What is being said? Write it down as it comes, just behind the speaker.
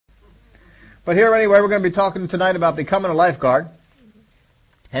But here anyway, we're going to be talking tonight about becoming a lifeguard.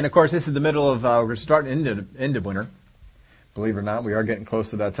 And of course, this is the middle of, we're starting into winter. Believe it or not, we are getting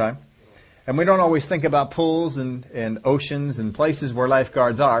close to that time. And we don't always think about pools and oceans and places where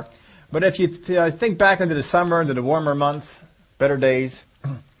lifeguards are. But if you think back into the summer, into the warmer months, better days,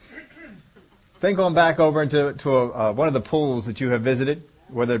 think going back over into one of the pools that you have visited,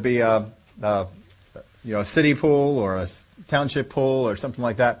 whether it be a city pool or a township pool or something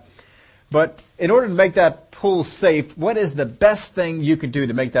like that. But in order to make that pool safe, what is the best thing you could do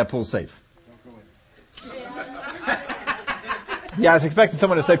to make that pool safe? Yeah, I was expecting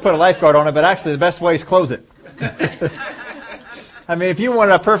someone to say put a lifeguard on it, but actually the best way is close it. I mean, if you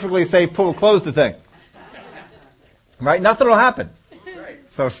want a perfectly safe pool, close the thing. Right? Nothing will happen.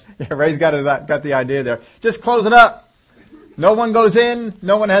 So Ray's got the idea there. Just close it up. No one goes in.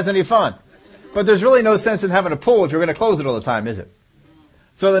 No one has any fun. But there's really no sense in having a pool if you're going to close it all the time, is it?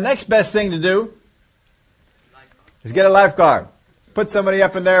 So the next best thing to do is get a lifeguard. Put somebody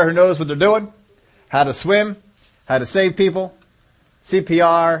up in there who knows what they're doing, how to swim, how to save people,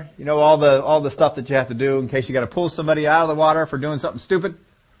 CPR, all the stuff that you have to do in case you got to pull somebody out of the water for doing something stupid.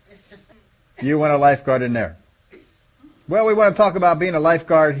 You want a lifeguard in there. Well, we want to talk about being a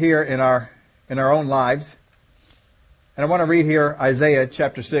lifeguard here in our own lives. And I want to read here Isaiah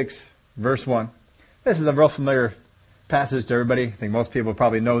chapter 6, verse 1. This is a real familiar passage to everybody. I think most people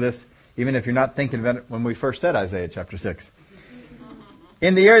probably know this, even if you're not thinking of it when we first said Isaiah chapter 6.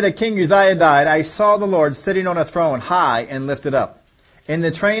 In the year that King Uzziah died, I saw the Lord sitting on a throne, high and lifted up. And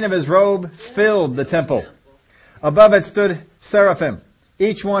the train of his robe filled the temple. Above it stood seraphim.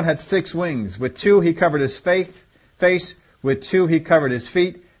 Each one had 6 wings. With 2 he covered his face, with 2 he covered his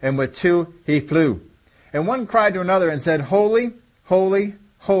feet, and with 2 he flew. And one cried to another and said, Holy, holy,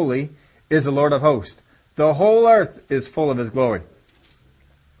 holy is the Lord of hosts. The whole earth is full of his glory.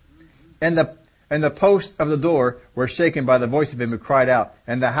 And the posts of the door were shaken by the voice of him who cried out,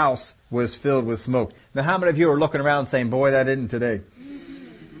 and the house was filled with smoke. Now how many of you are looking around saying, boy, that isn't today?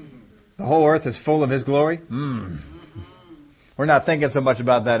 The whole earth is full of his glory? We're not thinking so much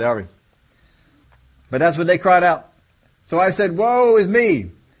about that, are we? But that's what they cried out. So I said, woe is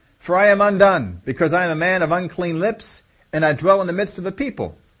me, for I am undone, because I am a man of unclean lips, and I dwell in the midst of a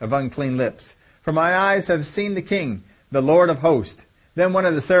people of unclean lips. For my eyes have seen the King, the Lord of hosts. Then one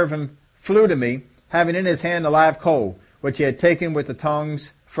of the seraphim flew to me, having in his hand a live coal, which he had taken with the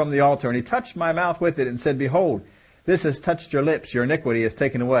tongs from the altar. And he touched my mouth with it and said, Behold, this has touched your lips. Your iniquity is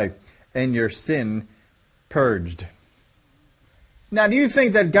taken away, and your sin purged. Now, do you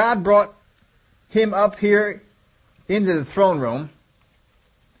think that God brought him up here into the throne room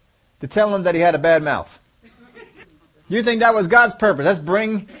to tell him that he had a bad mouth? Do you think that was God's purpose? Let's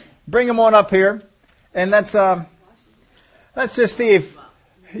bring him on up here, and let's just see if,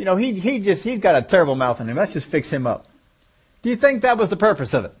 he's got a terrible mouth in him. Let's just fix him up. Do you think that was the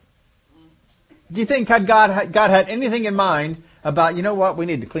purpose of it? Do you think God had anything in mind about, we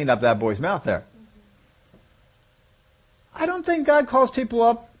need to clean up that boy's mouth there? I don't think God calls people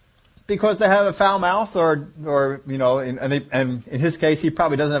up because they have a foul mouth and in his case, he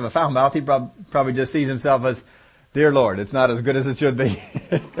probably doesn't have a foul mouth. He probably just sees himself as, dear Lord, it's not as good as it should be.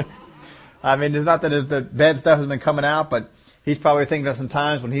 I mean, it's not that the bad stuff has been coming out, but he's probably thinking of some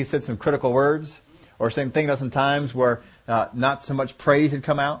times when he said some critical words, or thinking of some times where not so much praise had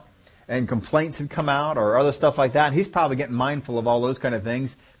come out, and complaints had come out, or other stuff like that. And he's probably getting mindful of all those kind of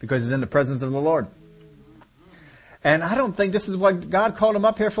things because he's in the presence of the Lord. And I don't think this is what God called him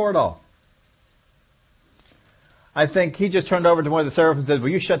up here for at all. I think he just turned over to one of the seraphim and said, will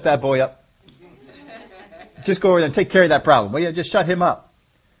you shut that boy up? Just go over there and take care of that problem. Will you just shut him up?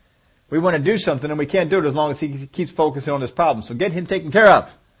 We want to do something and we can't do it as long as he keeps focusing on this problem. So get him taken care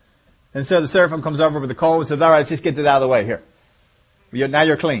of. And so the seraphim comes over with the coal and says, all right, let's just get this out of the way here. Now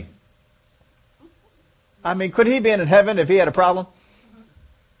you're clean. I mean, could he be in heaven if he had a problem?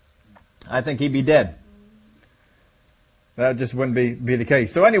 I think he'd be dead. That just wouldn't be the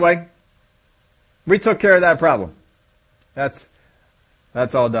case. So anyway, we took care of that problem. That's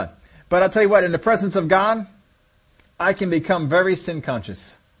all done. But I'll tell you what, in the presence of God, I can become very sin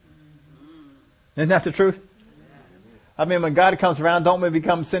conscious. Isn't that the truth? I mean, when God comes around, don't we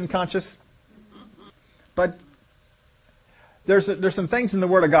become sin conscious? But there's some things in the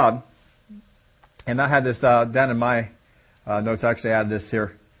Word of God, and I had this down in my notes. I actually added this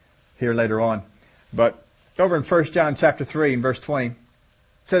here later on. But over in 1 John chapter 3 and verse 20, it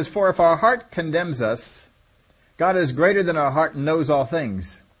says, For if our heart condemns us, God is greater than our heart and knows all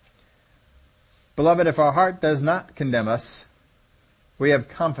things. Beloved, if our heart does not condemn us, we have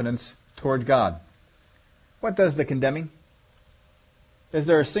confidence toward God. What does the condemning? Is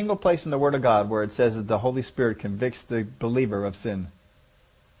there a single place in the Word of God where it says that the Holy Spirit convicts the believer of sin?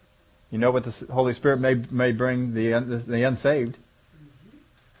 You know what the Holy Spirit may bring the unsaved.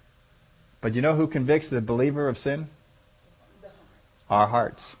 But you know who convicts the believer of sin? Our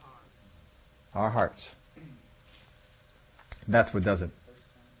hearts. Our hearts. That's what does it.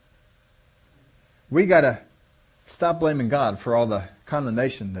 We got to stop blaming God for all the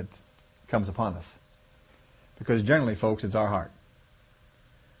condemnation that comes upon us. Because generally, folks, it's our heart.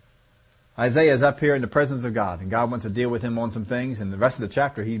 Isaiah is up here in the presence of God, and God wants to deal with him on some things, and the rest of the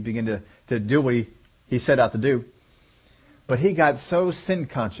chapter he began to do what he set out to do. But he got so sin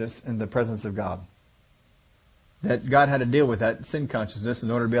conscious in the presence of God that God had to deal with that sin consciousness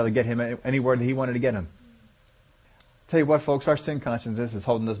in order to be able to get him anywhere that he wanted to get him. Tell you what, folks, our sin consciousness is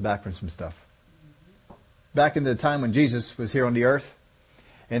holding us back from some stuff. Back in the time when Jesus was here on the earth,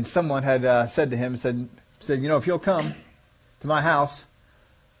 and someone had said to him, said, you know, if you'll come to my house,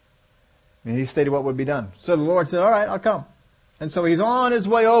 and he stated what would be done. So the Lord said, all right, I'll come. And so he's on his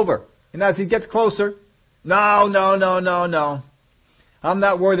way over. And as he gets closer, no. I'm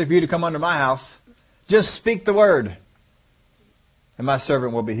not worthy for you to come under my house. Just speak the word, and my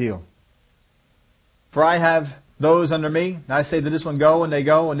servant will be healed. For I have those under me, and I say to this one go, and they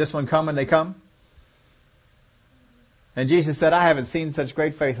go, and this one come, and they come. And Jesus said, I haven't seen such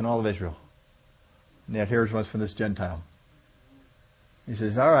great faith in all of Israel. And yet here's one from this Gentile. He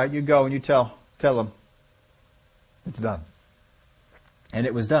says, all right, you go and you tell them it's done. And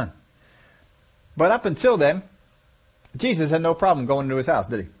it was done. But up until then, Jesus had no problem going into his house,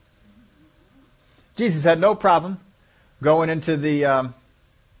 did he? Jesus had no problem going into the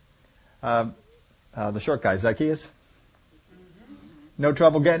short guy, Zacchaeus. No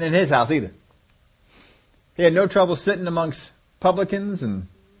trouble getting in his house either. He had no trouble sitting amongst publicans and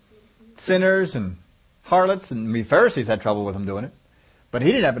sinners and harlots, and the Pharisees had trouble with him doing it. But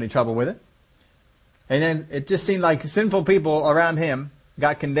he didn't have any trouble with it. And then it just seemed like sinful people around him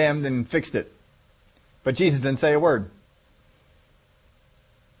got condemned and fixed it. But Jesus didn't say a word.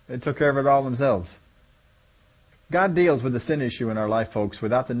 They took care of it all themselves. God deals with the sin issue in our life, folks,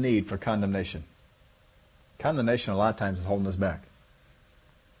 without the need for condemnation. Condemnation a lot of times is holding us back.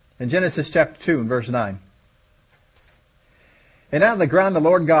 In Genesis chapter 2 and verse 9. And out of the ground the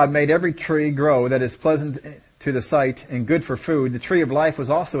Lord God made every tree grow that is pleasant to the sight and good for food. The tree of life was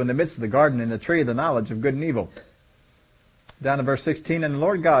also in the midst of the garden, and the tree of the knowledge of good and evil. Down to verse 16. And the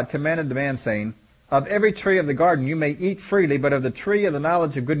Lord God commanded the man, saying, of every tree of the garden you may eat freely, but of the tree of the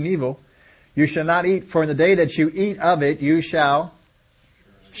knowledge of good and evil you shall not eat, for in the day that you eat of it you shall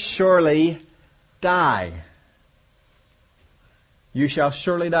surely die. You shall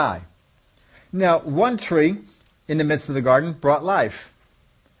surely die. Now, one tree in the midst of the garden brought life,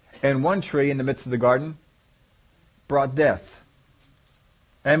 and one tree in the midst of the garden brought death.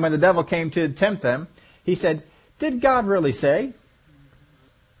 And when the devil came to tempt them, he said, did God really say?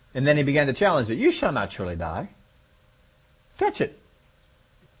 And then he began to challenge it. You shall not surely die. Touch it.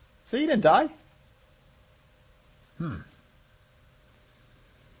 So you didn't die? No,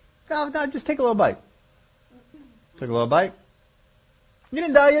 just take a little bite. Took a little bite. You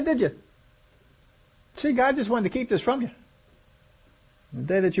didn't die yet, did you? See, God just wanted to keep this from you. The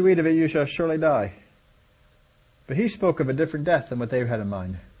day that you eat of it, you shall surely die. But he spoke of a different death than what they had in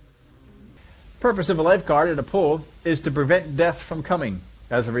mind. The purpose of a lifeguard at a pool is to prevent death from coming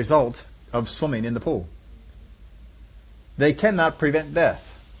as a result of swimming in the pool. They cannot prevent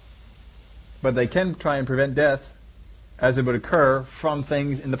death, but they can try and prevent death as it would occur from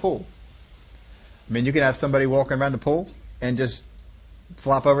things in the pool. I mean, you can have somebody walking around the pool and just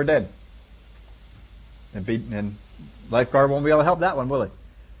flop over dead. And lifeguard won't be able to help that one, will he?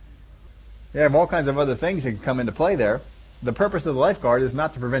 They have all kinds of other things that can come into play there. The purpose of the lifeguard is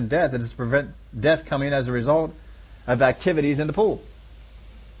not to prevent death, it is to prevent death coming as a result of activities in the pool.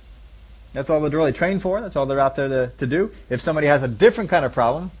 That's all they're really trained for. That's all they're out there to do. If somebody has a different kind of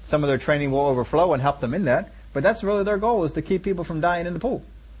problem, some of their training will overflow and help them in that. But that's really their goal, is to keep people from dying in the pool.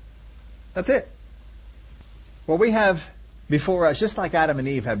 That's it. Well, we have before us, just like Adam and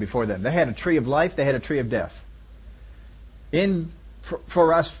Eve had before them. They had a tree of life. They had a tree of death.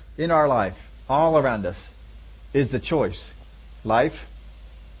 For us, in our life, all around us, is the choice. Life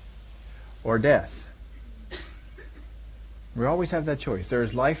or death. We always have that choice. There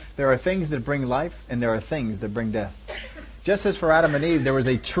is life. There are things that bring life, and there are things that bring death. Just as for Adam and Eve, there was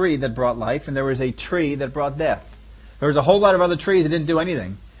a tree that brought life, and there was a tree that brought death. There was a whole lot of other trees that didn't do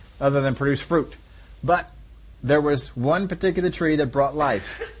anything other than produce fruit. But there was one particular tree that brought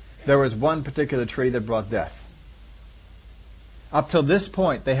life. There was one particular tree that brought death. Up till this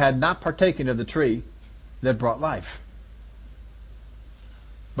point, they had not partaken of the tree that brought life.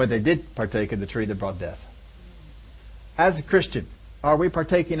 But they did partake of the tree that brought death. As a Christian, are we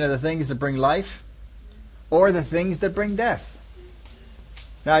partaking of the things that bring life or the things that bring death?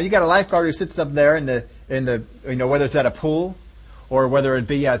 Now, you got a lifeguard who sits up there in the whether it's at a pool or whether it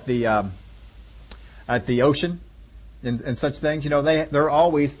be at the ocean and such things.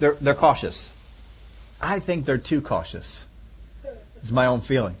 They're cautious. I think they're too cautious. It's my own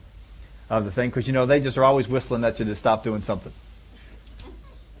feeling of the thing, because they just are always whistling at you to stop doing something.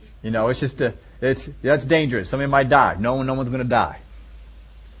 That's dangerous. Somebody might die. No one's going to die.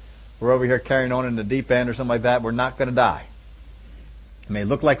 We're over here carrying on in the deep end or something like that. We're not going to die. It may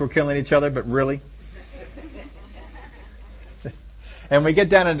look like we're killing each other, but really. And we get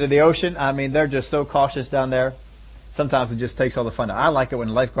down into the ocean. They're just so cautious down there. Sometimes it just takes all the fun. I like it when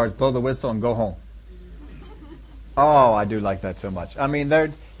lifeguards blow the whistle and go home. Oh, I do like that so much.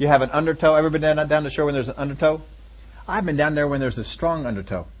 You have an undertow. Ever been down the shore when there's an undertow? I've been down there when there's a strong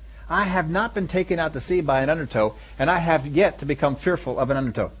undertow. I have not been taken out to sea by an undertow, and I have yet to become fearful of an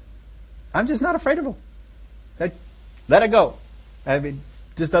undertow. I'm just not afraid of them. Let it go. It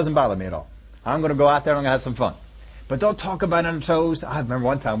just doesn't bother me at all. I'm going to go out there and I'm going to have some fun. But don't talk about undertows. I remember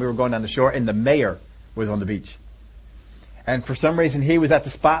one time we were going down the shore and the mayor was on the beach. And for some reason he was at the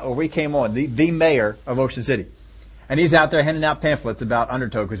spot where we came on, the mayor of Ocean City. And he's out there handing out pamphlets about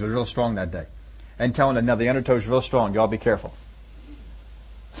undertow because it was real strong that day. And telling them, now the undertow is real strong. Y'all be careful.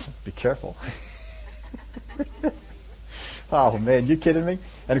 Be careful. Oh man, you kidding me?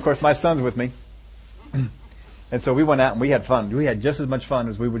 And of course my son's with me. And so we went out and we had fun. We had just as much fun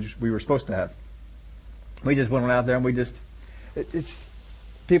as we were supposed to have. We just went out there and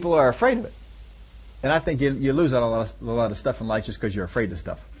people are afraid of it. And I think you lose out a lot of stuff in life just because you're afraid of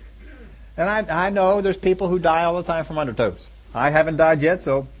stuff. And I know there's people who die all the time from undertows. I haven't died yet,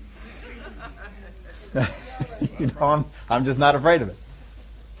 so I'm just not afraid of it.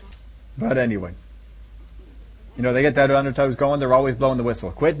 But anyway, they get that undertows going. They're always blowing the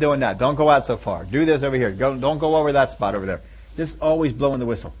whistle. Quit doing that. Don't go out so far. Do this over here. Don't go over that spot over there. Just always blowing the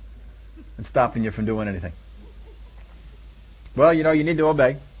whistle and stopping you from doing anything. Well, you need to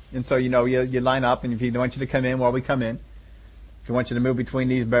obey. And so, you line up, and if you want you to come in, well, we come in. If you want you to move between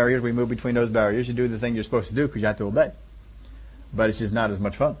these barriers, we move between those barriers. You do the thing you're supposed to do because you have to obey. But it's just not as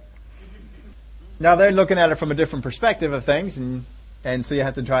much fun. Now, they're looking at it from a different perspective of things, and so you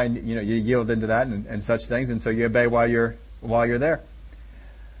have to try and, you yield into that and such things, and so you obey while you're there.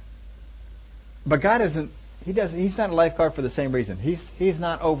 But God he's not a lifeguard for the same reason. He's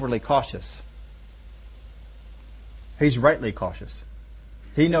not overly cautious. He's rightly cautious.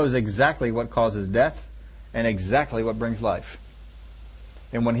 He knows exactly what causes death and exactly what brings life.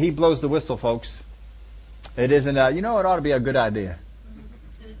 And when he blows the whistle, folks, it isn't it ought to be a good idea.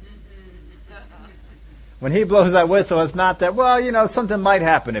 When he blows that whistle, it's not that, something might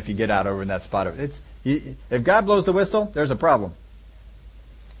happen if you get out over in that spot. If God blows the whistle, there's a problem.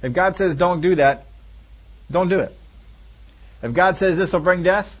 If God says don't do that, don't do it. If God says this will bring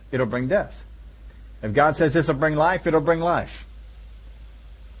death, it'll bring death. If God says this will bring life, it'll bring life.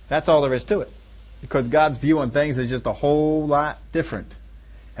 That's all there is to it. Because God's view on things is just a whole lot different.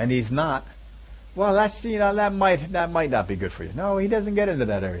 And He's not, that might not be good for you. No, He doesn't get into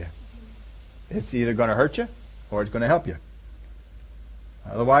that area. It's either going to hurt you or it's going to help you.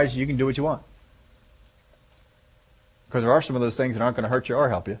 Otherwise, you can do what you want. Because there are some of those things that aren't going to hurt you or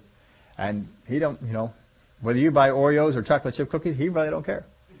help you. And He don't, whether you buy Oreos or chocolate chip cookies, He really don't care.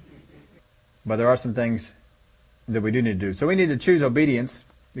 But there are some things that we do need to do. So we need to choose obedience,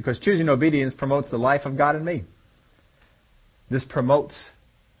 because choosing obedience promotes the life of God in me. This promotes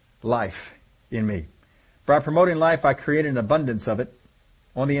life in me. By promoting life, I create an abundance of it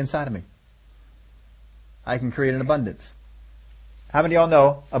on the inside of me. I can create an abundance. How many of y'all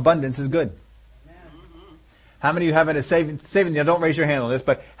know abundance is good? How many of you have a savings? Don't raise your hand on this,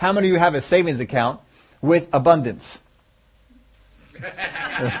 but how many of you have a savings account with abundance?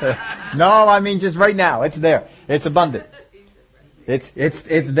 No, just right now. It's there. It's abundant. It's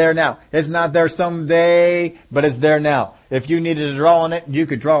there now. It's not there someday, but it's there now. If you needed to draw on it, you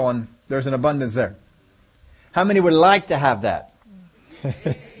could draw on. There's an abundance there. How many would like to have that?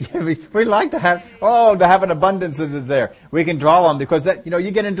 We like to have an abundance that is there. We can draw on, because that,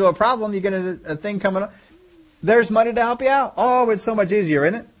 you get into a problem, you get into a thing coming up. There's money to help you out. Oh, it's so much easier,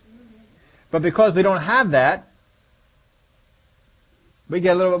 isn't it? But because we don't have that, we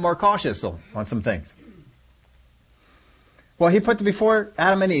get a little bit more cautious on some things. Well, He put before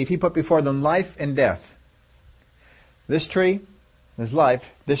Adam and Eve, He put before them life and death. This tree is life.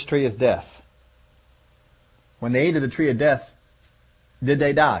 This tree is death. When they ate of the tree of death, did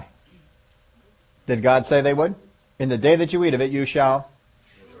they die? Did God say they would? In the day that you eat of it, you shall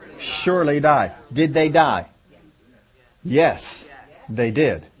surely die. Did they die? Yes, they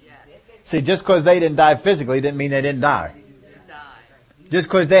did. See, just because they didn't die physically didn't mean they didn't die. Just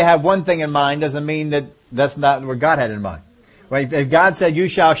because they had one thing in mind doesn't mean that that's not what God had in mind. Well, if God said, you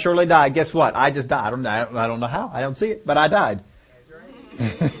shall surely die, guess what? I just died. I don't know how. I don't see it, but I died.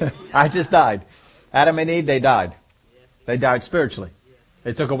 I just died. Adam and Eve, they died. They died spiritually.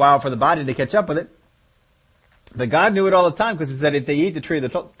 It took a while for the body to catch up with it. But God knew it all the time because He said if they eat the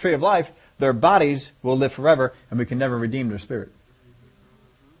tree of life, their bodies will live forever and we can never redeem their spirit.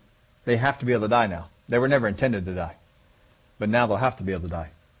 They have to be able to die now. They were never intended to die. But now they'll have to be able to die.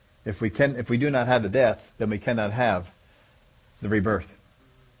 If we do not have the death, then we cannot have the rebirth.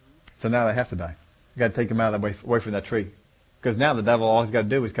 So now they have to die. You got to take them out of away from that tree. Because now the devil all he's got to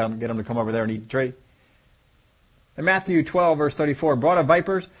do is get them to come over there and eat the tree. In Matthew 12, verse 34, brood of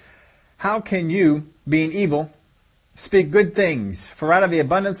vipers, how can you, being evil, speak good things? For out of the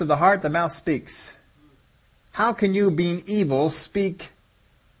abundance of the heart, the mouth speaks. How can you, being evil, speak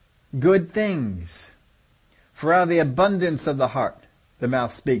good things? For out of the abundance of the heart, the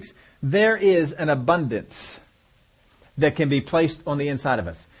mouth speaks. There is an abundance that can be placed on the inside of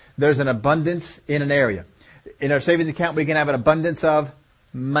us. There's an abundance in an area. In our savings account, we can have an abundance of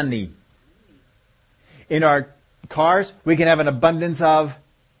money. In our cars, we can have an abundance of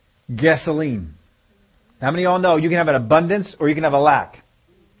gasoline. How many of y'all know you can have an abundance or you can have a lack?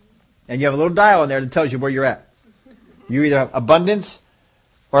 And you have a little dial in there that tells you where you're at. You either have abundance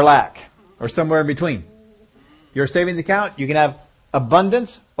or lack, or somewhere in between. Your savings account, you can have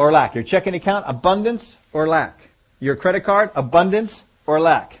abundance or lack. Your checking account, abundance or lack. Your credit card, abundance or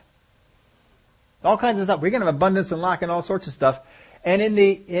lack. All kinds of stuff. We can have abundance and lack and all sorts of stuff. And in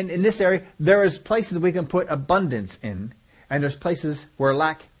this area, there is places we can put abundance in, and there's places where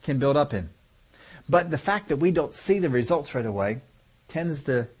lack can build up in. But the fact that we don't see the results right away tends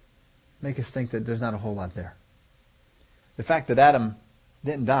to make us think that there's not a whole lot there. The fact that Adam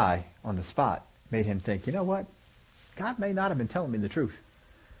didn't die on the spot made him think, you know what? God may not have been telling me the truth.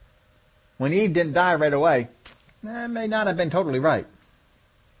 When Eve didn't die right away, that may not have been totally right.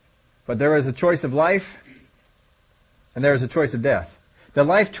 But there is a choice of life, and there is a choice of death. The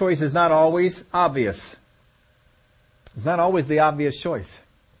life choice is not always obvious. It's not always the obvious choice.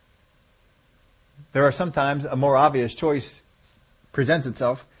 There are sometimes a more obvious choice presents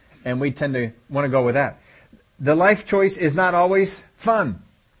itself, and we tend to want to go with that. The life choice is not always fun.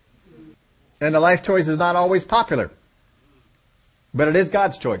 And the life choice is not always popular. But it is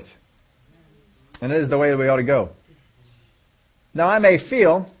God's choice. And it is the way that we ought to go. Now I may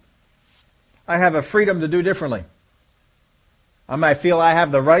feel I have a freedom to do differently. I might feel I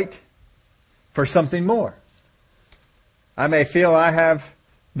have the right for something more. I may feel I have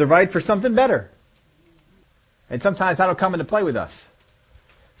the right for something better. And sometimes that'll come into play with us.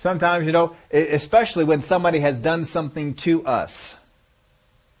 Sometimes, especially when somebody has done something to us.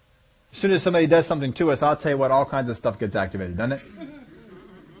 As soon as somebody does something to us, I'll tell you what, all kinds of stuff gets activated, doesn't it?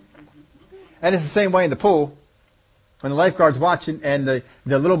 And it's the same way in the pool. When the lifeguard's watching and the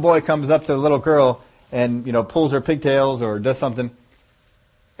little boy comes up to the little girl and, pulls her pigtails or does something,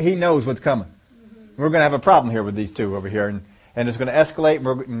 he knows what's coming. We're going to have a problem here with these two over here, and it's going to escalate.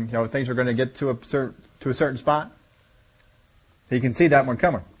 And things are going to get to a certain spot. He can see that one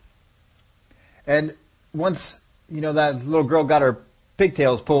coming. And once, that little girl got her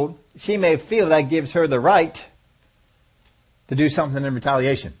pigtails pulled, she may feel that gives her the right to do something in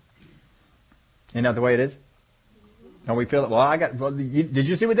retaliation. Isn't that the way it is? And we feel it. Did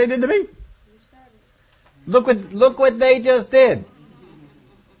you see what they did to me? Look what they just did.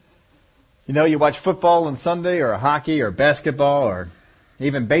 You watch football on Sunday or hockey or basketball or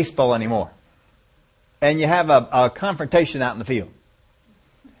even baseball anymore. And you have a confrontation out in the field.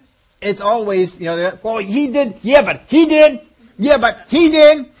 It's always, he did. Yeah, but he did. Yeah, but he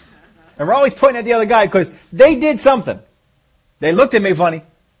did. And we're always pointing at the other guy because they did something. They looked at me funny.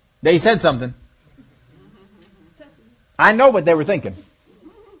 They said something. I know what they were thinking.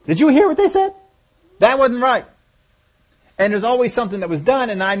 Did you hear what they said? That wasn't right. And there's always something that was done,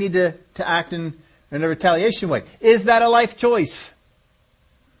 and I need to act in a retaliation way. Is that a life choice?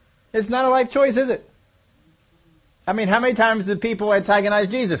 It's not a life choice, is it? I mean, how many times did people antagonize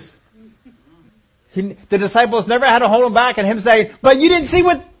Jesus? The disciples never had to hold him back and him say, but you didn't see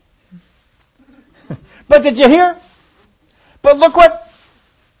what... But did you hear? But look what...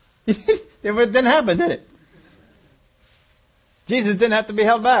 It didn't happen, did it? Jesus didn't have to be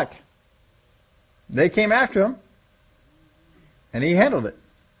held back. They came after him, and he handled it.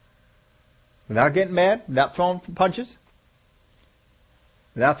 Without getting mad, without throwing punches,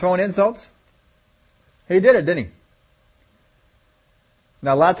 without throwing insults. He did it, didn't he?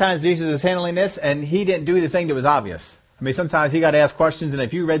 Now, a lot of times Jesus is handling this, and he didn't do the thing that was obvious. I mean, sometimes he got to ask questions, and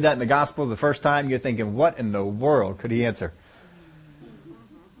if you read that in the Gospels the first time, you're thinking, what in the world could he answer?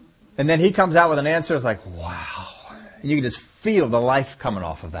 And then he comes out with an answer. It's like, wow. And you can just feel the life coming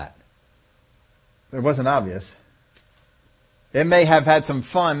off of that. It wasn't obvious. It may have had some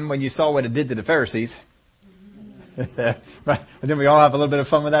fun when you saw what it did to the Pharisees. But then we all have a little bit of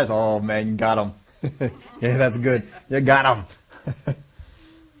fun with that. It's, oh, man, you got them. Yeah, that's good. You got them.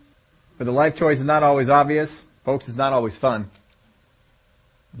 But the life choice is not always obvious. Folks, it's not always fun.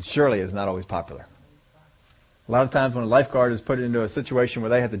 And surely it's not always popular. A lot of times when a lifeguard is put into a situation where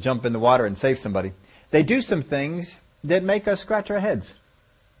they have to jump in the water and save somebody, they do some things that make us scratch our heads.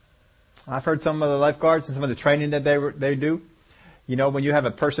 I've heard some of the lifeguards and some of the training that they do. You know, when you have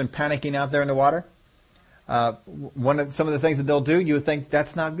a person panicking out there in the water, some of the things that they'll do, you would think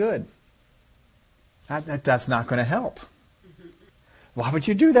that's not good. That's not going to help. Why would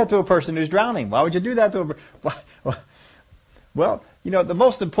you do that to a person who's drowning? Why would you do that to a person? Well, you know, the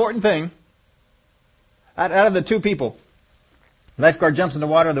most important thing, out of the two people, lifeguard jumps in the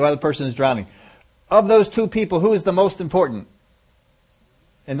water, the other person is drowning. Of those two people, who is the most important?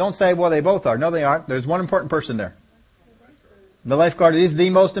 And don't say, well, they both are. No, they aren't. There's one important person there. The lifeguard is the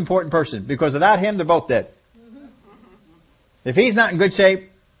most important person, because without him, they're both dead. If he's not in good shape,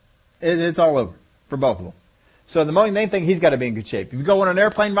 it's all over for both of them. So the main thing, he's got to be in good shape. If you go on an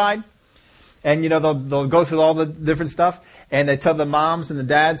airplane ride, and you know they'll go through all the different stuff, and they tell the moms and the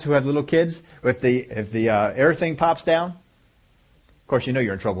dads who have little kids, if the air thing pops down, of course you know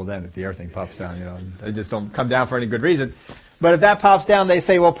you're in trouble then if the air thing pops down. You know, they just don't come down for any good reason. But if that pops down, they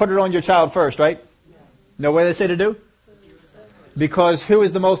say, well, put it on your child first, right? Know what they say to do? Because who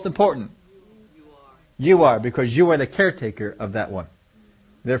is the most important? You are, because you are the caretaker of that one.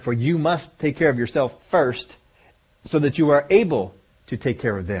 Therefore, you must take care of yourself first, so that you are able to take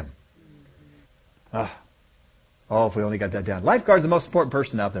care of them. Oh, if we only got that down. Lifeguard is the most important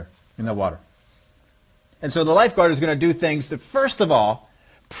person out there in the water. And so the lifeguard is going to do things to, first of all,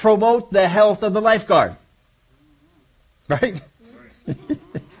 promote the health of the lifeguard. Right?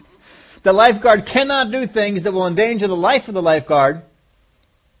 The lifeguard cannot do things that will endanger the life of the lifeguard,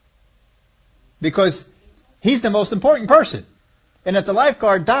 because he's the most important person. And if the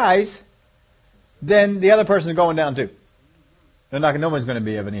lifeguard dies, then the other person is going down too. No one's going to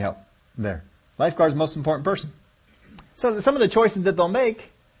be of any help there. Lifeguard is the most important person. So some of the choices that they'll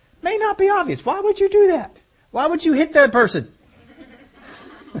make may not be obvious. Why would you do that? Why would you hit that person?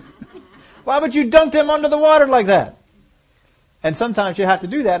 Why would you dunk them under the water like that? And sometimes you have to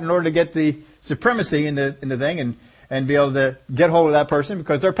do that in order to get the supremacy in the thing and be able to get hold of that person,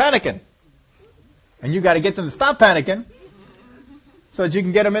 because they're panicking. And you got to get them to stop panicking so that you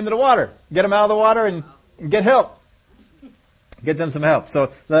can get them into the water. Get them out of the water and get help. Get them some help.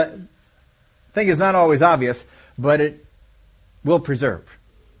 So the thing is not always obvious, but it will preserve.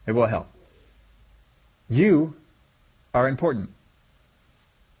 It will help. You are important.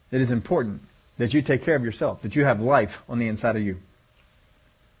 It is important that you take care of yourself, that you have life on the inside of you.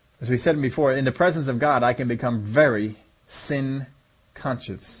 As we said before, in the presence of God, I can become very sin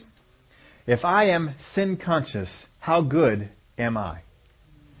conscious. If I am sin conscious, how good am I?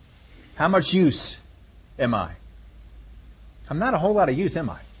 How much use am I? I'm not a whole lot of use, am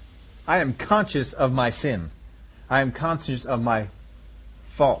I? I am conscious of my sin. I am conscious of my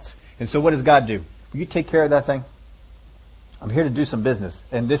faults. And so what does God do? Will you take care of that thing? I'm here to do some business,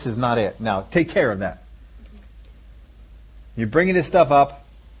 and this is not it. Now, take care of that. You're bringing this stuff up.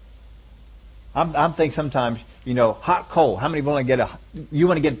 I'm thinking sometimes, hot coal. How many want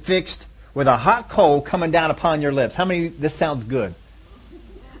to get fixed with a hot coal coming down upon your lips? How many, this sounds good?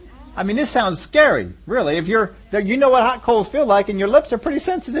 I mean, this sounds scary, really. If you know what hot coals feel like, and your lips are pretty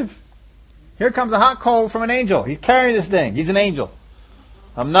sensitive. Here comes a hot coal from an angel. He's carrying this thing. He's an angel.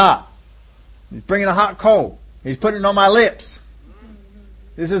 I'm not. He's bringing a hot coal. He's putting it on my lips.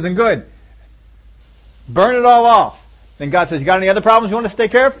 This isn't good. Burn it all off. Then God says, you got any other problems you want us to take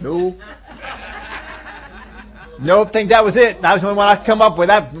care of? No. Nope, think that was it. That was the only one I could come up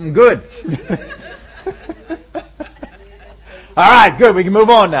with. I'm good. All right, good. We can move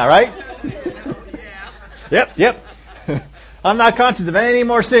on now, right? Yep. I'm not conscious of any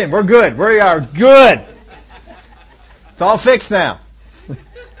more sin. We're good. We are good. It's all fixed now.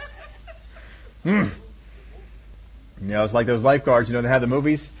 It's like those lifeguards, they have the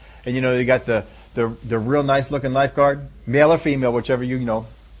movies, and you got the real nice looking lifeguard, male or female, whichever you want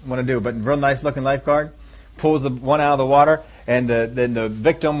to do, but real nice looking lifeguard pulls the one out of the water, and then the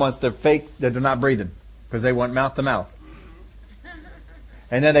victim wants to fake that they're not breathing because they want mouth to mouth.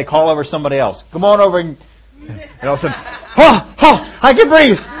 And then they call over somebody else. Come on over, and all of a sudden, I can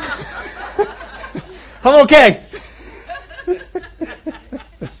breathe. I'm okay.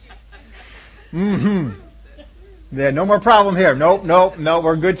 Yeah, no more problem here. Nope.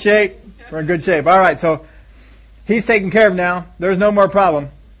 We're in good shape. We're in good shape. All right, so he's taken care of now. There's no more problem.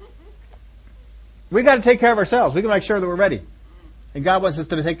 We got to take care of ourselves. We got to make sure that we're ready. And God wants us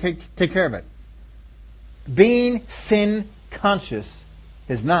to take care of it. Being sin conscious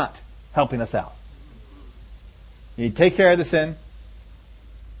is not helping us out. You take care of the sin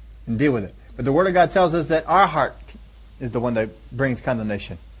and deal with it. But the Word of God tells us that our heart is the one that brings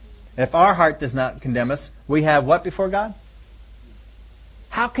condemnation. If our heart does not condemn us, we have what before God?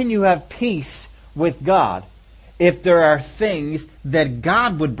 How can you have peace with God if there are things that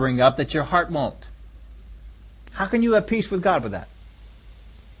God would bring up that your heart won't? How can you have peace with God with that?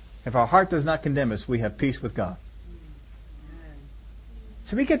 If our heart does not condemn us, we have peace with God.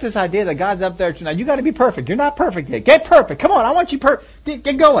 So we get this idea that God's up there tonight. You got to be perfect. You're not perfect yet. Get perfect. Come on, I want you perfect.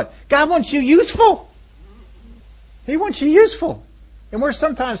 Get going. God wants you useful. He wants you useful. And we're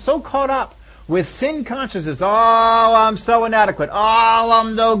sometimes so caught up with sin consciousness. Oh, I'm so inadequate. Oh,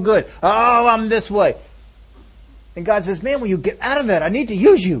 I'm no good. Oh, I'm this way. And God says, man, when you get out of that, I need to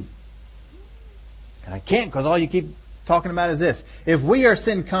use you. And I can't because all you keep talking about is this. If we are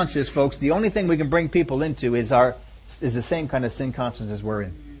sin conscious, folks, the only thing we can bring people into is the same kind of sin consciousness we're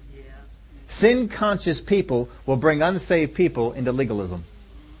in. Yeah. Sin conscious people will bring unsaved people into legalism.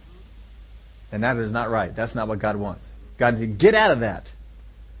 And that is not right. That's not what God wants. God says, get out of that.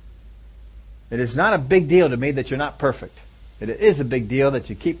 It is not a big deal to me that you're not perfect. It is a big deal that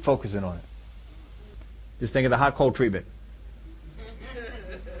you keep focusing on it. Just think of the hot cold treatment.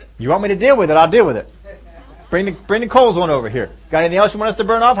 You want me to deal with it, I'll deal with it. Bring the coals on over here. Got anything else you want us to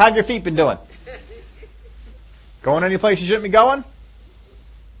burn off? How've your feet been doing? Going any place you shouldn't be going?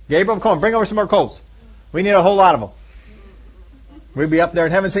 Gabriel, come on, bring over some more coals. We need a whole lot of them. We'd be up there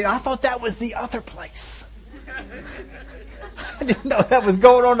in heaven saying, I thought that was the other place. I didn't know that was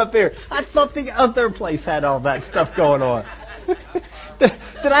going on up here. I thought the other place had all that stuff going on. Did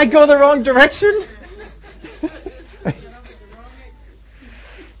I go the wrong direction?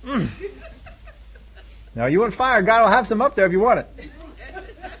 Now you want fire, God will have some up there if you want it.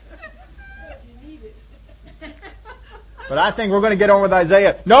 But I think we're going to get on with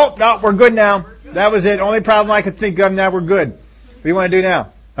Isaiah. Nope, we're good now. That was it. Only problem I could think of now. We're good. What do you want to do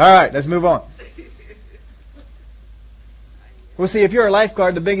now? All right, let's move on. Well, see, if you're a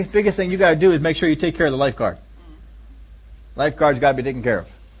lifeguard, the biggest thing you got to do is make sure you take care of the lifeguard. Lifeguard's got to be taken care of.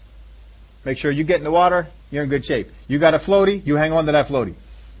 Make sure you get in the water, you're in good shape. You got a floaty, you hang on to that floaty.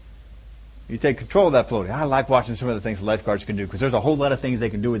 You take control of that floaty. I like watching some of the things the lifeguards can do because there's a whole lot of things they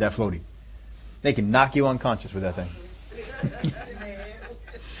can do with that floaty. They can knock you unconscious with that thing.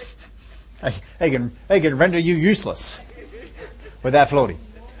 They can render you useless with that floaty.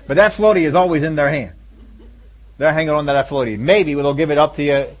 But that floaty is always in their hand. They're hanging on to that floaty. Maybe they'll give it up to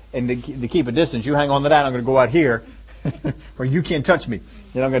you and to keep a distance. You hang on to that. I'm going to go out here where you can't touch me.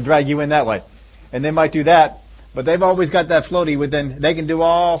 I'm going to drag you in that way. And they might do that. But they've always got that floaty within. They can do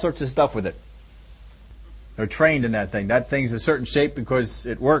all sorts of stuff with it. They're trained in that thing. That thing's a certain shape because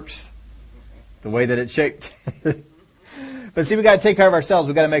it works the way that it's shaped. But see, we got to take care of ourselves.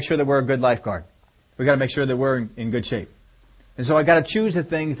 We got to make sure that we're a good lifeguard. We got to make sure that we're in good shape. And so I got to choose the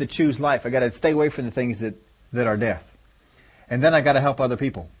things that choose life. I got to stay away from the things that are death. And then I got to help other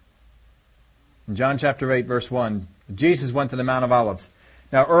people. In John chapter 8, verse 1, Jesus went to the Mount of Olives.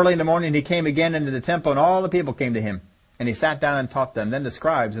 Now early in the morning he came again into the temple, and all the people came to him. And he sat down and taught them. Then the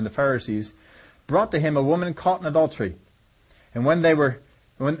scribes and the Pharisees brought to him a woman caught in adultery. And when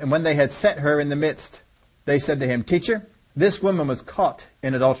they had set her in the midst, they said to him, Teacher, this woman was caught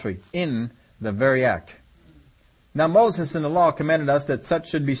in adultery, in the very act. Now Moses in the law commanded us that such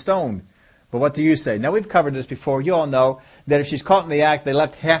should be stoned. But what do you say? Now we've covered this before. You all know that if she's caught in the act, they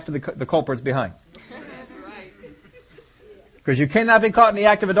left half of the culprits behind. That's right. Because you cannot be caught in the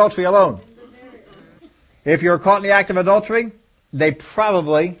act of adultery alone. If you're caught in the act of adultery, they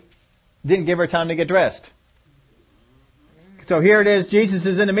probably didn't give her time to get dressed. So here it is. Jesus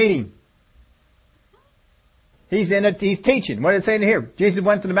is in a meeting. He's in it. He's teaching. What did it say in here? Jesus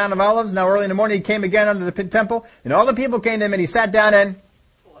went to the Mount of Olives. Now early in the morning he came again unto the temple, and all the people came to him, and he sat down and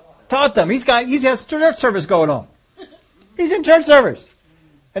taught them. He has church service going on. He's in church service.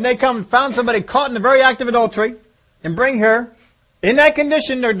 And they come and found somebody caught in the very act of adultery and bring her in that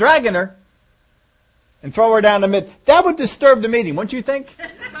condition. They're dragging her and throw her down the mid. That would disturb the meeting, wouldn't you think?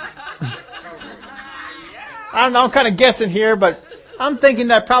 I don't know, I'm kind of guessing here, but I'm thinking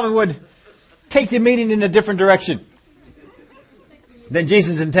that probably would take the meeting in a different direction than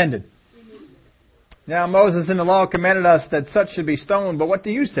Jesus intended. Now Moses in the law commanded us that such should be stoned, but what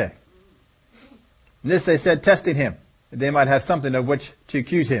do you say? And this they said, testing him, that they might have something of which to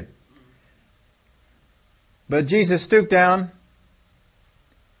accuse him. But Jesus stooped down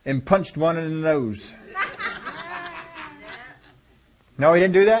and punched one in the nose. No, he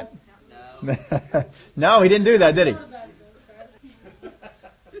didn't do that? No. No, he didn't do that, did he?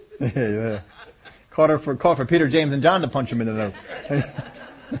 Yeah. Called for Peter, James, and John to punch him in the nose.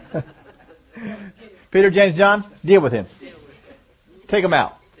 Peter, James, John, deal with him. Take him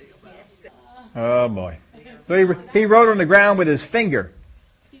out. Oh boy. So he wrote on the ground with his finger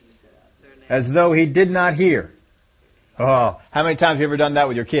as though he did not hear. Oh, how many times have you ever done that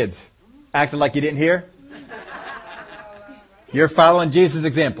with your kids? Acting like you didn't hear? You're following Jesus'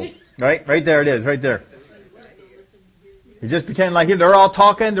 example. Right? Right there it is, right there. He's just pretending like they're all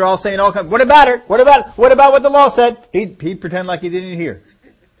talking, they're all saying all kinds. What about it? What about what the law said? He'd pretend like he didn't hear.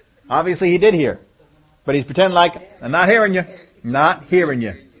 Obviously he did hear. But he's pretending like, I'm not hearing you. Not hearing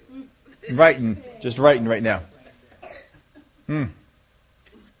you. Just writing right now.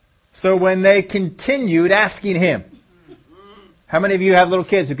 So when they continued asking him, how many of you have little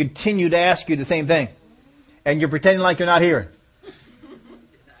kids who continue to ask you the same thing? And you're pretending like you're not hearing?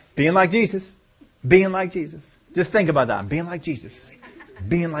 Being like Jesus. Being like Jesus. Just think about that. Being like Jesus.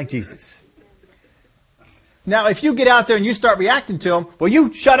 Being like Jesus. Now, if you get out there and you start reacting to them, will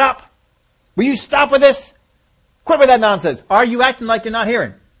you shut up? Will you stop with this? Quit with that nonsense. Are you acting like you're not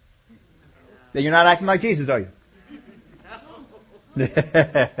hearing? That you're not acting like Jesus, are you?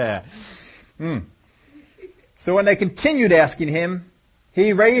 So when they continued asking him,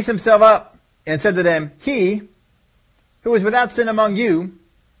 he raised himself up and said to them, he who is without sin among you,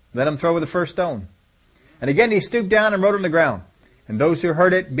 let him throw the first stone. And again he stooped down and wrote on the ground. And those who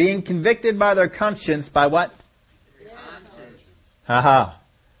heard it, being convicted by their conscience, by what? Conscience.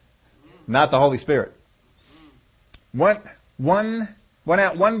 Not the Holy Spirit. Went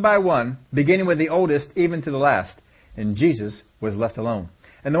out one by one, beginning with the oldest, even to the last. And Jesus was left alone.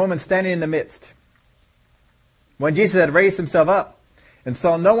 And the woman standing in the midst. When Jesus had raised himself up and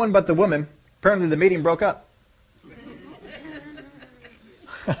saw no one but the woman, apparently the meeting broke up.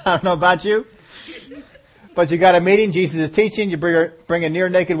 I don't know about you, but you got a meeting, Jesus is teaching, you bring a near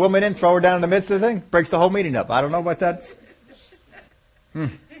naked woman in, throw her down in the midst of the thing, breaks the whole meeting up. I don't know what that's.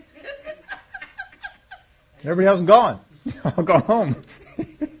 Everybody else is gone. I'll go home.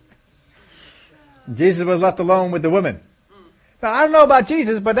 Jesus was left alone with the woman. Now, I don't know about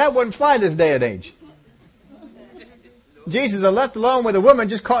Jesus, but that wouldn't fly this day and age. Jesus is left alone with a woman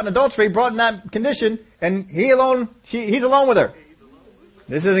just caught in adultery, brought in that condition, and he's alone with her.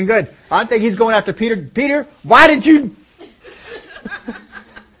 This isn't good. I think he's going after Peter. Peter, why did you...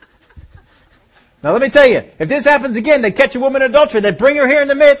 Now let me tell you, if this happens again, they catch a woman in adultery, they bring her here in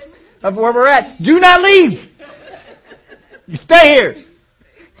the midst of where we're at. Do not leave! You stay here!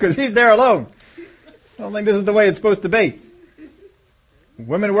 Because he's there alone. I don't think this is the way it's supposed to be.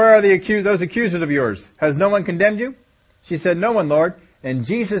 Women, where are those accusers of yours? Has no one condemned you? She said, no one, Lord. And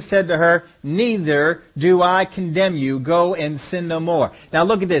Jesus said to her, neither do I condemn you. Go and sin no more. Now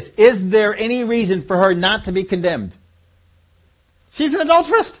look at this. Is there any reason for her not to be condemned? She's an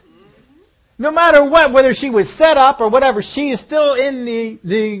adulteress. No matter what, whether she was set up or whatever, she is still in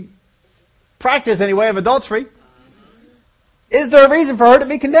the practice anyway of adultery. Is there a reason for her to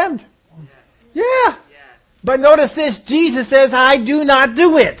be condemned? Yes. Yeah. Yes. But notice this. Jesus says, I do not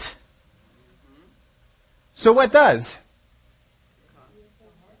do it. So what does?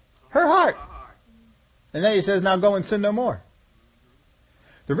 Her heart. And then he says, now go and sin no more.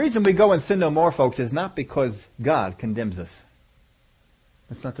 The reason we go and sin no more, folks, is not because God condemns us.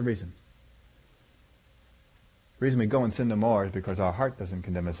 That's not the reason. The reason we go and sin no more is because our heart doesn't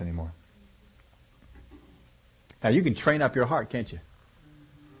condemn us anymore. Now you can train up your heart, can't you?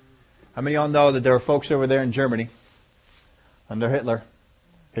 How many of y'all know that there were folks over there in Germany under Hitler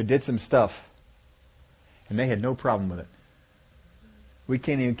who did some stuff and they had no problem with it? We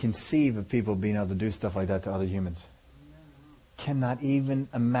can't even conceive of people being able to do stuff like that to other humans. Cannot even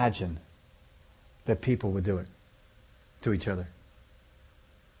imagine that people would do it to each other.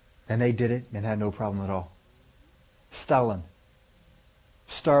 And they did it and had no problem at all. Stalin,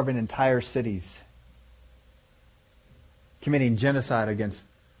 starving entire cities, committing genocide against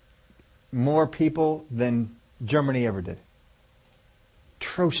more people than Germany ever did.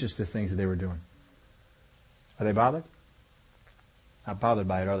 Atrocious the things that they were doing. Are they bothered? Not bothered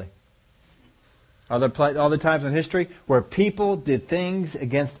by it, are they? Are there other times in history where people did things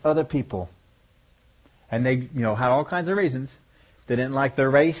against other people, and they, had all kinds of reasons? They didn't like their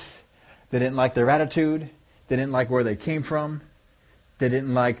race. They didn't like their attitude. They didn't like where they came from. They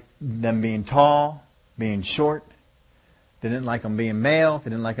didn't like them being tall. being short. They didn't like them being male. They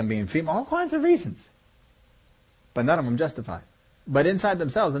didn't like them being female. All kinds of reasons. But none of them justified. But inside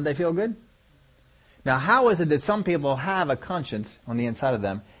themselves, didn't they feel good? Now, how is it that some people have a conscience on the inside of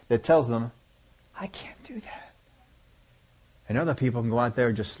them that tells them, I can't do that? And other people can go out there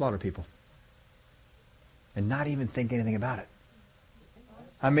and just slaughter people and not even think anything about it.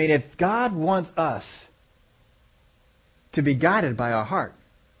 I mean, if God wants us to be guided by our heart,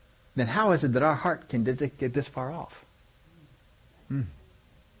 then how is it that our heart can get this far off?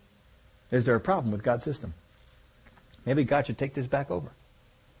 Is there a problem with God's system? Maybe God should take this back over.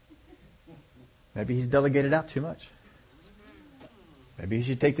 Maybe He's delegated out too much. Maybe He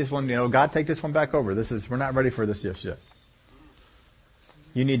should take this one, God, take this one back over. We're not ready for this just yet.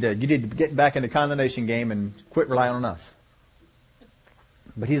 You need to get back in the condemnation game and quit relying on us.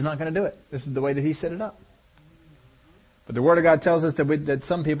 But He's not going to do it. This is the way that He set it up. But the Word of God tells us that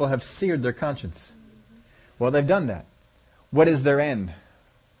some people have seared their conscience. Well, they've done that. What is their end?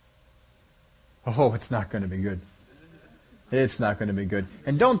 Oh, it's not going to be good. It's not going to be good.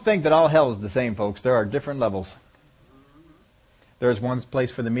 And don't think that all hell is the same, folks. There are different levels. There's one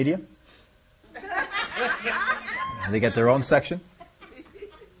place for the media. They get their own section.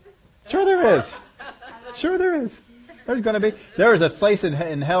 Sure there is. Sure there is. There's going to be. There is a place in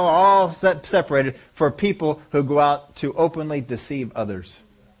hell all separated for people who go out to openly deceive others.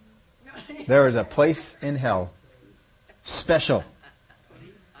 There is a place in hell special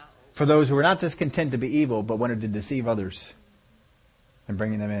for those who are not just content to be evil, but wanted to deceive others and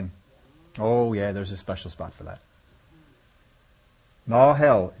bringing them in. Oh yeah, there's a special spot for that. All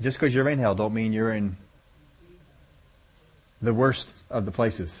hell, just because you're in hell, don't mean you're in the worst of the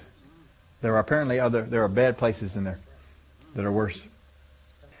places. There are bad places in there that are worse.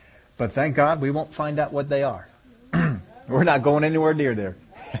 But thank God we won't find out what they are. We're not going anywhere near there.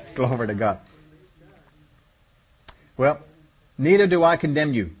 Glory to God. Well, neither do I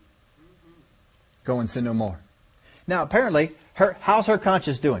condemn you. Go and sin no more. Now, apparently, how's her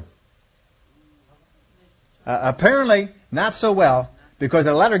conscience doing? Apparently, not so well, because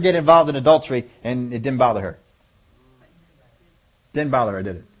it let her get involved in adultery, and it didn't bother her. Didn't bother her,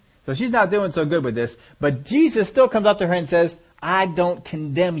 did it? So she's not doing so good with this, but Jesus still comes up to her and says, I don't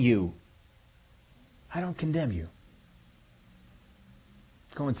condemn you. I don't condemn you.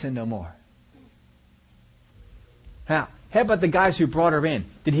 Go and sin no more. Now, how about the guys who brought her in?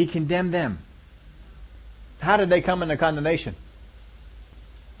 Did He condemn them? How did they come into condemnation?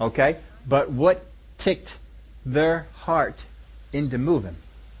 Okay, but what ticked their heart into moving?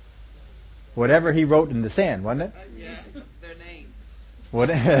 Whatever He wrote in the sand, wasn't it? Yeah, their names.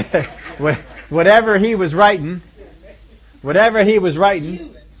 Whatever he was writing,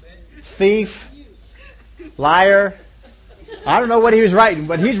 thief, liar, I don't know what he was writing,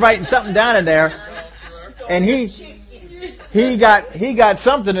 but he's writing something down in there, and he got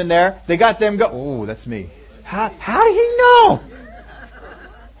something in there. They got them go. Oh, that's me. How did he know?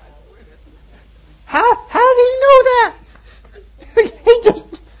 How did he know that? He just.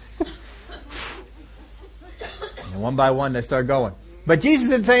 And one by one they start going. But Jesus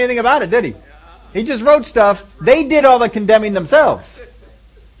didn't say anything about it, did He? He just wrote stuff. They did all the condemning themselves.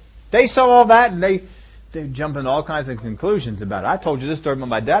 They saw all that and they jump into all kinds of conclusions about it. I told you this story about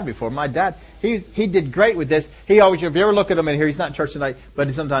my dad before. My dad, he did great with this. He always, if you ever look at him in here, he's not in church tonight, but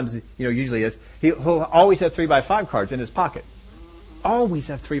he sometimes, usually is. He'll always have 3x5 cards in his pocket. Always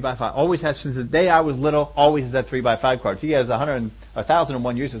have 3x5. Always has, since the day I was little, always has had 3x5 cards. He has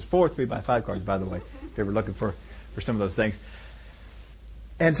 1,001 uses for 3x5 cards, by the way, if you're ever looking for some of those things.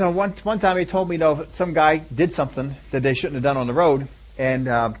 And so one time he told me, some guy did something that they shouldn't have done on the road, and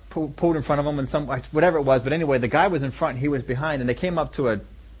pulled in front of him, and whatever it was. But anyway, the guy was in front, he was behind, and they came up to a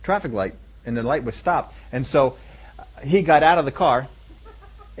traffic light, and the light was stopped. And so he got out of the car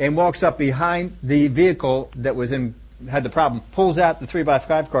and walks up behind the vehicle that had the problem, pulls out the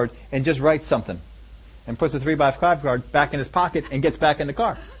 3x5 card, and just writes something, and puts the 3x5 card back in his pocket and gets back in the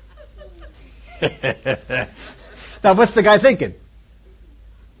car. Now, what's the guy thinking?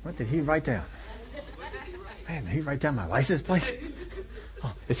 What did he write down? Man, did he write down my license plate?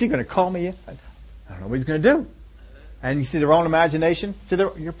 Oh, is he going to call me in? I don't know what he's going to do. And you see their own imagination. See,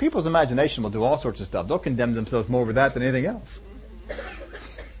 your people's imagination will do all sorts of stuff. They'll condemn themselves more over that than anything else.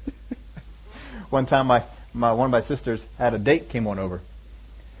 One time, one of my sisters had a date came on over.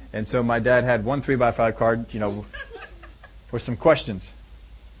 And so my dad had one 3x5 card, with some questions.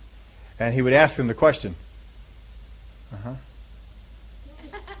 And he would ask them the question.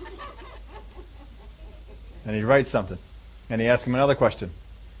 And he'd write something. And he'd ask him another question.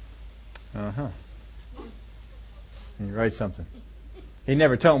 And he'd write something. He'd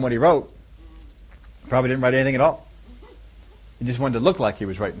never tell him what he wrote. Probably didn't write anything at all. He just wanted to look like he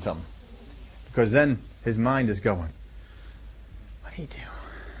was writing something. Because then his mind is going, what did he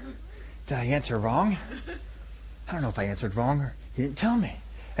do? Did I answer wrong? I don't know if I answered wrong or he didn't tell me.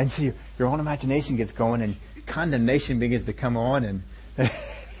 And so your own imagination gets going and condemnation begins to come on and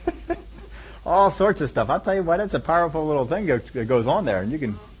all sorts of stuff. I'll tell you what, it's a powerful little thing that goes on there, and you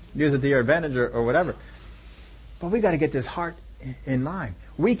can use it to your advantage or whatever. But we got to get this heart in line.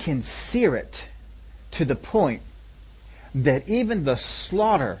 We can sear it to the point that even the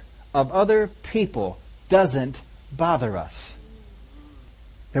slaughter of other people doesn't bother us.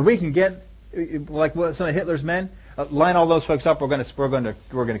 That we can get, like some of Hitler's men, line all those folks up. We're going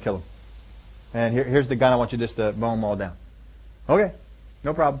to kill them. And here's the gun. I want you just to mow them all down. Okay,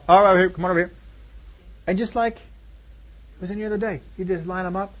 no problem. All right, here, come on over here. And just like it was any other day, you just line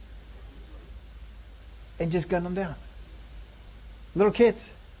them up and just gun them down. Little kids,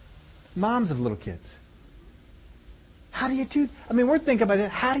 moms of little kids. How do you do? I mean, we're thinking about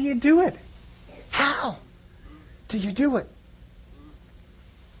it. How do you do it? How do you do it?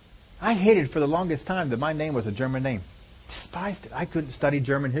 I hated for the longest time that my name was a German name. Despised it. I couldn't study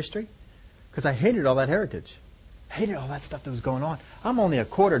German history because I hated all that heritage. Hated all that stuff that was going on. I'm only a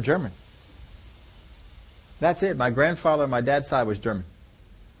quarter German. That's it. My grandfather on my dad's side was German.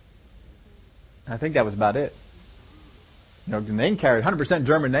 I think that was about it. You know, the name carried 100%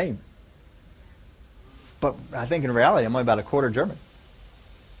 German name. But I think in reality, I'm only about a quarter German.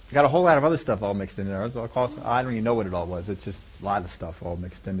 Got a whole lot of other stuff all mixed in there. I don't even know what it all was. It's just a lot of stuff all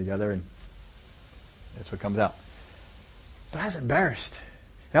mixed in together, and that's what comes out. But I was embarrassed.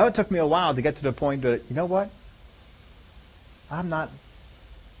 Now, it took me a while to get to the point that, you know what? I'm not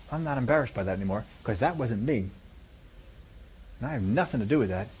embarrassed by that anymore, because that wasn't me. And I have nothing to do with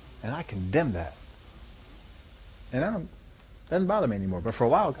that, and I condemn that. And it doesn't bother me anymore. But for a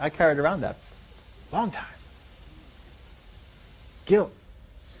while, I carried around that. Long time. Guilt.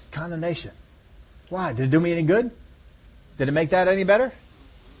 Condemnation. Why? Did it do me any good? Did it make that any better?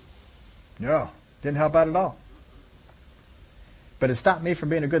 No. Didn't help out at all. But it stopped me from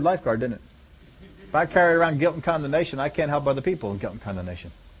being a good lifeguard, didn't it? If I carry around guilt and condemnation, I can't help other people in guilt and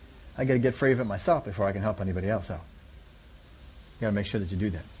condemnation. I got to get free of it myself before I can help anybody else out. You got to make sure that you do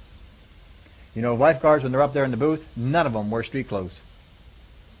that. You know, lifeguards, when they're up there in the booth, none of them wear street clothes.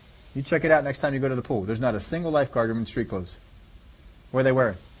 You check it out next time you go to the pool. There's not a single lifeguard in street clothes. What are they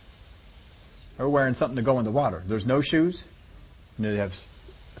wearing? They're wearing something to go in the water. There's no shoes, and they have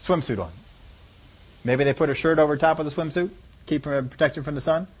a swimsuit on. Maybe they put a shirt over top of the swimsuit, keep protection from the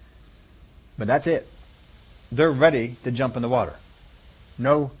sun. But that's it. They're ready to jump in the water.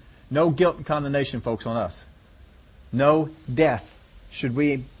 No guilt and condemnation, folks, on us. No death should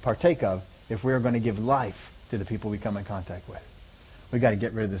we partake of if we are going to give life to the people we come in contact with. We got to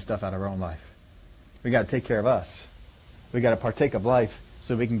get rid of this stuff out of our own life. We got to take care of us. We got to partake of life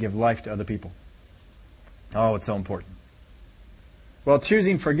so we can give life to other people. Oh, it's so important. Well,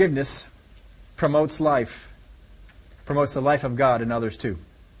 choosing forgiveness promotes life. Promotes the life of God in others too.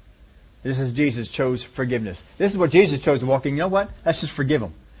 This is Jesus chose forgiveness. This is what Jesus chose to walk in. You know what? Let's just forgive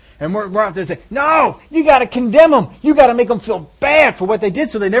them. And we're out there saying, no, you got to condemn them. You got to make them feel bad for what they did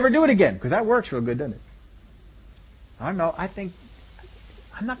so they never do it again. Because that works real good, doesn't it? I don't know.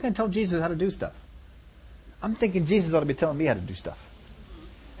 I'm not going to tell Jesus how to do stuff. I'm thinking Jesus ought to be telling me how to do stuff.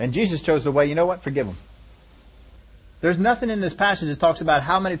 And Jesus chose the way, you know what? Forgive them. There's nothing in this passage that talks about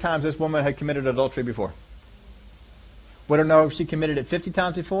how many times this woman had committed adultery before. We don't know if she committed it 50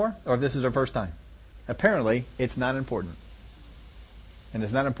 times before or if this is her first time. Apparently, it's not important. And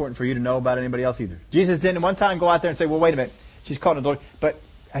it's not important for you to know about anybody else either. Jesus didn't one time go out there and say, well, wait a minute, she's caught in adultery. But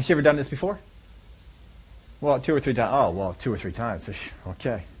has she ever done this before? Well, 2 or 3 times. Oh, well, 2 or 3 times.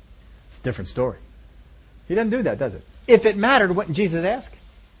 Okay. It's a different story. He doesn't do that, does it? If it mattered, wouldn't Jesus ask?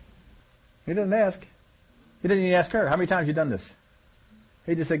 He didn't ask. He didn't even ask her, how many times have you done this?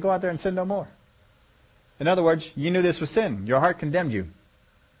 He just said, go out there and sin no more. In other words, you knew this was sin. Your heart condemned you.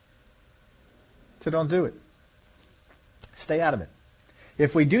 So don't do it. Stay out of it.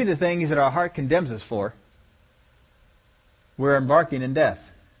 If we do the things that our heart condemns us for, we're embarking in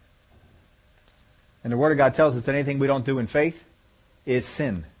death. And the Word of God tells us that anything we don't do in faith is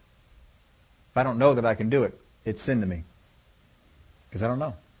sin. If I don't know that I can do it, it's sin to me. Because I don't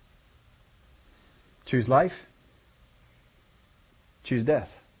know. Choose life. Choose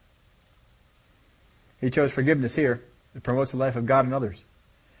death. He chose forgiveness here. It promotes the life of God and others.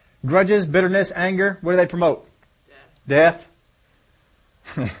 Grudges, bitterness, anger, what do they promote? Death.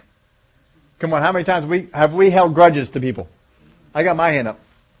 Come on, how many times have we held grudges to people? I got my hand up.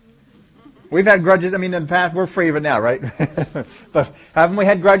 We've had grudges. I mean, in the past, we're free of it now, right? But haven't we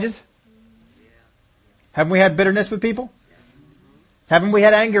had grudges? Haven't we had bitterness with people? Haven't we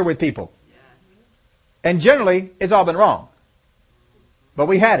had anger with people? And generally, it's all been wrong. But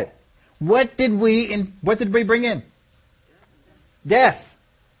we had it. What did we bring in? Death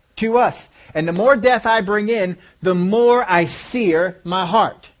to us. And the more death I bring in, the more I sear my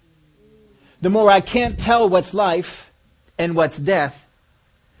heart. The more I can't tell what's life and what's death,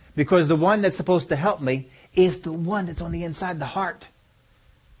 because the one that's supposed to help me is the one that's on the inside the heart.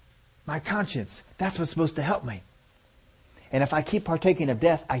 My conscience. That's what's supposed to help me. And if I keep partaking of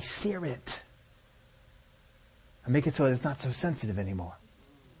death, I sear it. I make it so that it's not so sensitive anymore.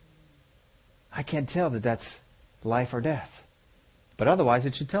 I can't tell that that's life or death. But otherwise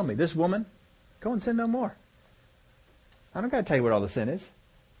it should tell me, this woman, go and sin no more. I don't got to tell you what all the sin is.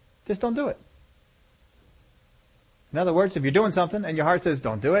 Just don't do it. In other words, if you're doing something and your heart says,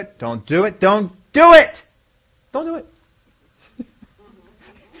 don't do it, don't do it, don't do it. Don't do it.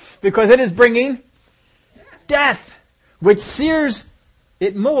 Because it is bringing death, which sears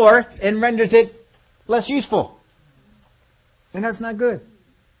it more and renders it less useful. And that's not good.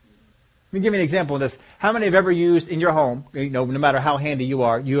 Let me give you an example of this. How many have ever used in your home, no matter how handy you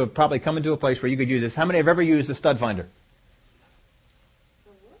are, you have probably come into a place where you could use this. How many have ever used a stud finder?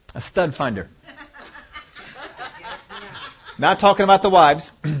 A stud finder. Not talking about the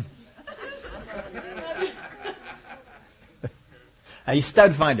wives. A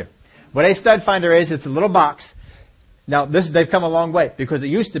stud finder. What a stud finder is, it's a little box. Now, they've come a long way, because it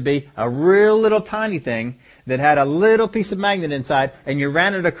used to be a real little tiny thing that had a little piece of magnet inside, and you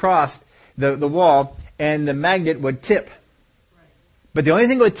ran it across the wall, and the magnet would tip. But the only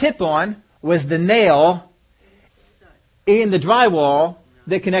thing it would tip on was the nail in the drywall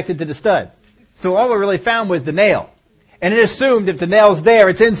that connected to the stud. So all we really found was the nail. And it assumed if the nail's there,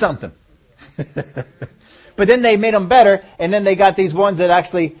 it's in something. But then they made them better, and then they got these ones that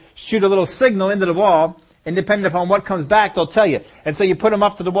actually shoot a little signal into the wall, and depending upon what comes back, they'll tell you. And so you put them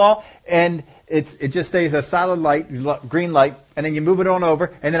up to the wall, and it just stays a solid light, green light, and then you move it on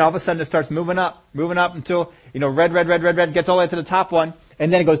over, and then all of a sudden it starts moving up until, red gets all the way to the top one,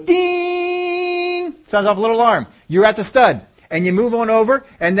 and then it goes ding! Sounds off a little alarm. You're at the stud. And you move on over,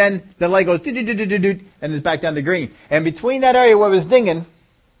 and then the light goes do-do-do-do-do-do, and it's back down to green. And between that area where it was dinging,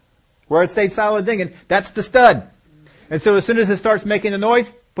 where it stayed solid dinging, that's the stud. And so as soon as it starts making the noise,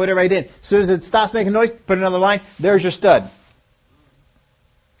 put it right in. As soon as it stops making noise, put another line. There's your stud. You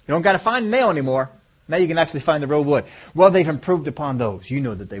don't got to find the nail anymore. Now you can actually find the real wood. Well, they've improved upon those. You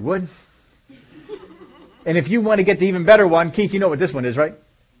know that they would. And if you want to get the even better one, Keith, you know what this one is, right?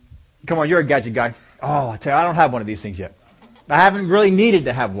 Come on, you're a gadget guy. Oh, I tell you, I don't have one of these things yet. I haven't really needed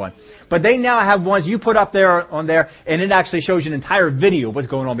to have one. But they now have ones you put up there on there, and it actually shows you an entire video of what's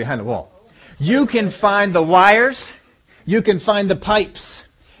going on behind the wall. You can find the wires. You can find the pipes.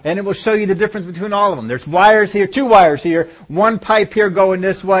 And it will show you the difference between all of them. There's wires here, 2 wires here, 1 pipe here going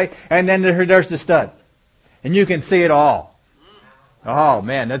this way, and then there's the stud. And you can see it all. Oh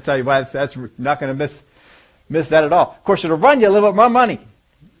man, that's tell you why that's not going to miss that at all. Of course, it'll run you a little bit more money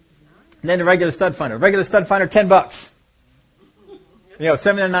than the regular stud finder. Regular stud finder, $10.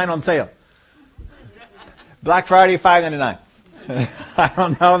 $7.99 on sale. Black Friday, $5.99. I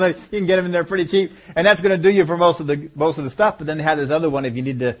don't know. You can get them in there pretty cheap, and that's going to do you for most of the stuff. But then they have this other one if you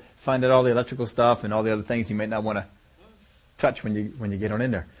need to find out all the electrical stuff and all the other things you might not want to touch when you get on in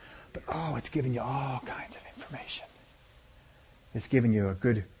there. But it's giving you all kinds of information. It's giving you a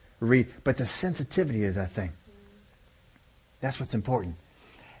good read. But the sensitivity of that thing, that's what's important.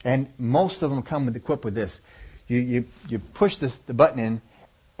 And most of them come equipped with this. You push the button in,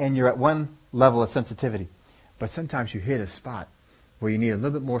 and you're at one level of sensitivity. But sometimes you hit a spot where you need a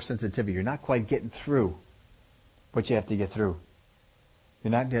little bit more sensitivity. You're not quite getting through what you have to get through.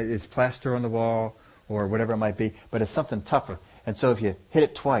 It's plaster on the wall or whatever it might be, but it's something tougher. And so if you hit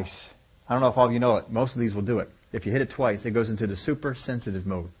it twice, I don't know if all of you know it, most of these will do it. If you hit it twice, it goes into the super sensitive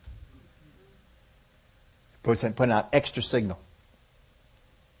mode. Putting out extra signal.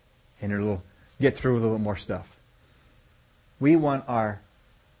 And it'll get through a little bit more stuff. We want our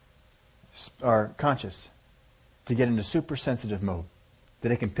conscious to get into super sensitive mode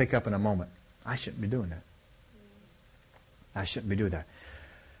that it can pick up in a moment. I shouldn't be doing that. I shouldn't be doing that.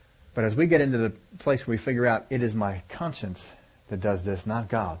 But as we get into the place where we figure out it is my conscience that does this, not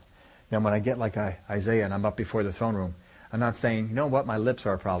God. Then when I get like Isaiah and I'm up before the throne room, I'm not saying, you know what, my lips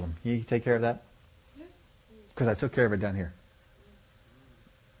are a problem. You take care of that? Because I took care of it down here.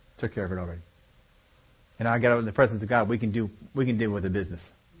 Took care of it already. And I get out in the presence of God, we can deal with the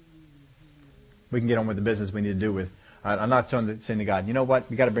business. We can get on with the business we need to do with. I'm not saying to God, you know what,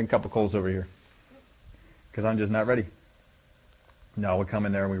 you got to bring a couple of coals over here. Because I'm just not ready. No, we'll come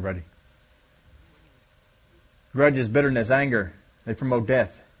in there and we're ready. Grudges, bitterness, anger, they promote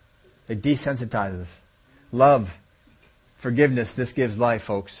death. They desensitize us. Love, forgiveness, this gives life,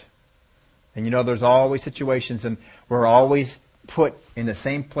 folks. And you know, there's always situations, and we're always put in the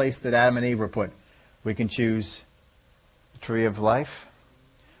same place that Adam and Eve were put. We can choose the tree of life.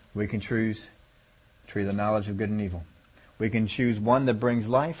 We can choose the tree of the knowledge of good and evil. We can choose one that brings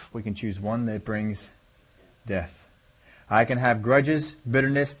life. We can choose one that brings death. I can have grudges,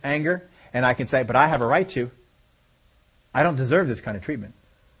 bitterness, anger, and I can say, but I have a right to. I don't deserve this kind of treatment.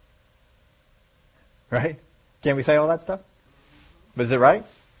 Right? Can't we say all that stuff? But is it right?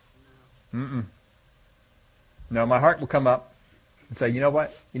 Mm-mm. No, my heart will come up and say, you know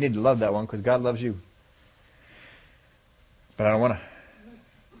what? You need to love that one because God loves you. But I don't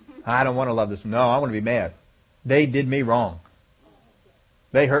want to love this one. No, I want to be mad. They did me wrong.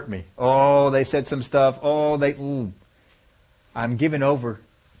 They hurt me. Oh, they said some stuff. Oh, I'm given over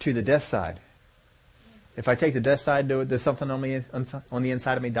to the death side. If I take the death side, does something on the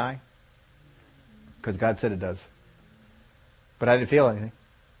inside of me die? Because God said it does. But I didn't feel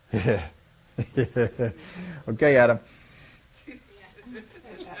anything. Okay, Adam.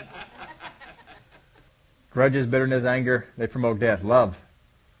 Grudges, bitterness, anger, they promote death. Love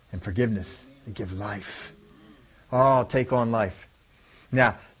and forgiveness, they give life. Oh, take on life.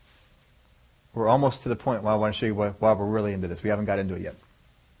 Now, we're almost to the point where I want to show you why we're really into this. We haven't got into it yet.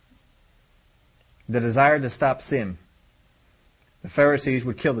 The desire to stop sin. The Pharisees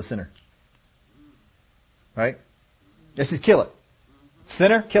would kill the sinner. Right? Let's just kill it.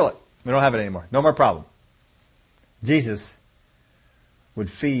 Sinner, kill it. We don't have it anymore. No more problem. Jesus would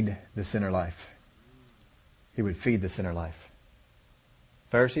feed the sinner life. He would feed the sinner life.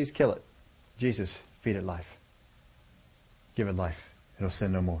 Pharisees, kill it. Jesus, feed it life. Give it life. It'll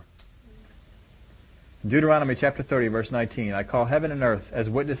sin no more. Deuteronomy chapter 30, verse 19. I call heaven and earth as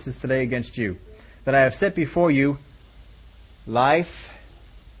witnesses today against you, that I have set before you life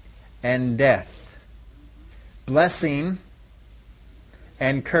and death, blessing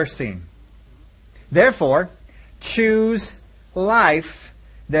and cursing. Therefore, choose life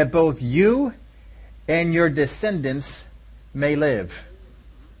that both you and your descendants may live.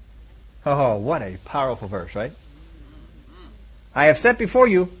 Oh, what a powerful verse, right? I have set before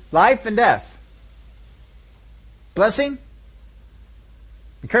you life and death, blessing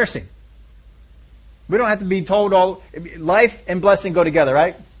and cursing. We don't have to be told all. Life and blessing go together,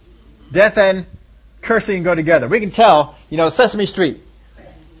 right? Death and cursing go together. We can tell, Sesame Street.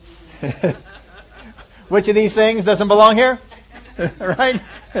 Which of these things doesn't belong here? Right?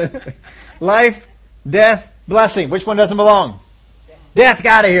 Life, death, blessing. Which one doesn't belong? Death,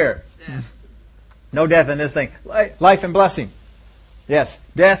 get out of here. No death in this thing. Life and blessing. Yes,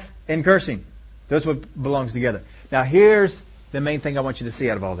 death and cursing. That's what belongs together. Now here's the main thing I want you to see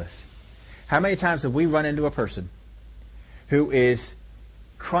out of all this. How many times have we run into a person who is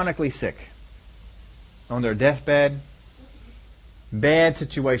chronically sick, on their deathbed, bad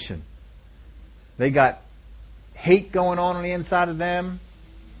situation? They got hate going on the inside of them.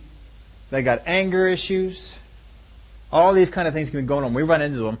 They got anger issues. All these kind of things can be going on. We run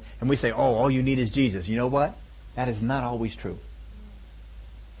into them and we say, oh, all you need is Jesus. You know what? That is not always true.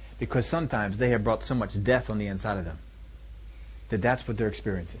 Because sometimes they have brought so much death on the inside of them that that's what they're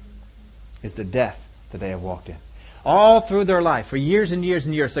experiencing. It's the death that they have walked in. All through their life, for years and years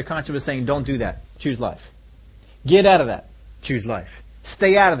and years, their conscience was saying, don't do that. Choose life. Get out of that. Choose life.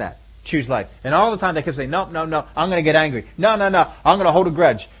 Stay out of that. Choose life. And all the time they kept saying, no, I'm going to get angry. No, I'm going to hold a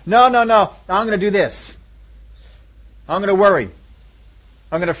grudge. No, I'm going to do this. I'm going to worry.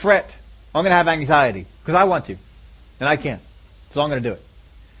 I'm going to fret. I'm going to have anxiety. Because I want to. And I can't. So I'm going to do it.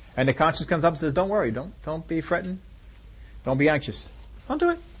 And the conscience comes up and says, don't worry. Don't be fretting. Don't be anxious. Don't do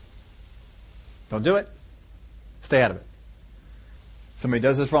it. Don't do it. Stay out of it. Somebody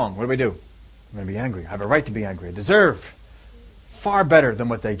does this wrong. What do? I'm going to be angry. I have a right to be angry. I deserve far better than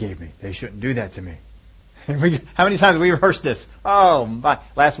what they gave me. They shouldn't do that to me. How many times have we rehearsed this? Oh, my.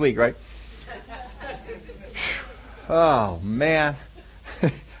 Last week, right? Oh, man.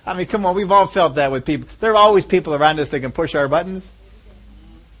 I mean, come on. We've all felt that with people. There are always people around us that can push our buttons.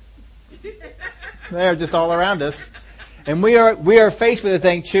 They're just all around us. And we are faced with the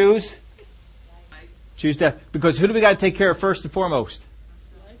thing, choose death. Because who do we got to take care of first and foremost?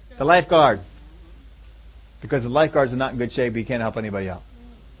 The lifeguard. Because the lifeguards are not in good shape, he can't help anybody out.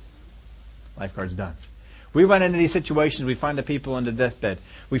 Lifeguard's done. We run into these situations, we find the people on the deathbed.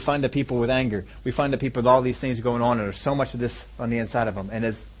 We find the people with anger. We find the people with all these things going on, and there's so much of this on the inside of them. And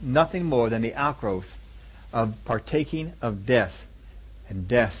it's nothing more than the outgrowth of partaking of death, and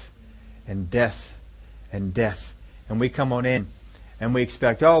death, and death, and death. And we come on in, and we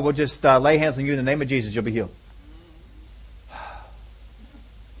expect, we'll just lay hands on you in the name of Jesus, you'll be healed.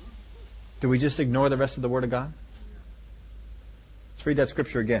 Do we just ignore the rest of the Word of God? Let's read that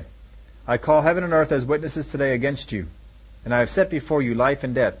scripture again. I call heaven and earth as witnesses today against you, and I have set before you life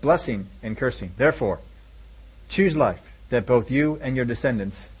and death, blessing and cursing. Therefore, choose life, that both you and your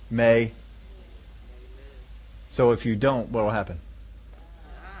descendants may. So if you don't, what will happen?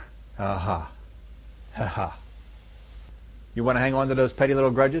 Aha. Ha ha. You want to hang on to those petty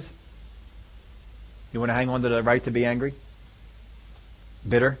little grudges? You want to hang on to the right to be angry?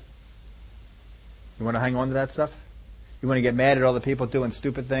 Bitter? You want to hang on to that stuff? You want to get mad at all the people doing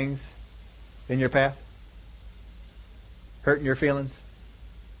stupid things in your path? Hurting your feelings?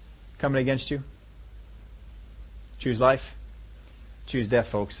 Coming against you? Choose life? Choose death,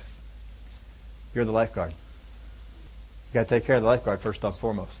 folks. You're the lifeguard. You got to take care of the lifeguard first and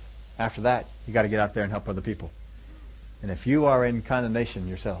foremost. After that, you got to get out there and help other people. And if you are in condemnation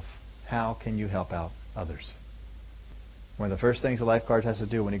yourself, how can you help out others? One of the first things a lifeguard has to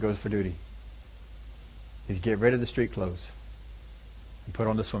do when he goes for duty is get rid of the street clothes and put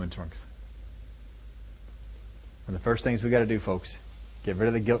on the swimming trunks. One of the first things we got to do, folks, get rid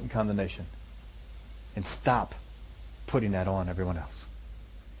of the guilt and condemnation and stop putting that on everyone else.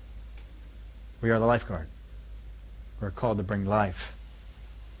 We are the lifeguard. We're called to bring life.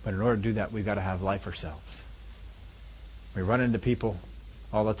 But in order to do that, we've got to have life ourselves. We run into people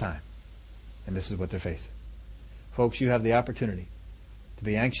all the time, and this is what they're facing. Folks, you have the opportunity to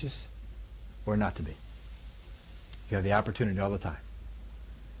be anxious or not to be. You have the opportunity all the time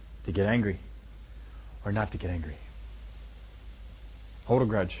to get angry or not to get angry. Hold a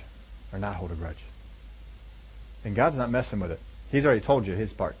grudge or not hold a grudge. And God's not messing with it. He's already told you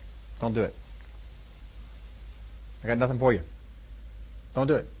his part. Don't do it. I got nothing for you. Don't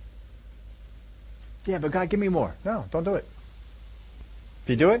do it. Yeah, but God, give me more. No, don't do it. If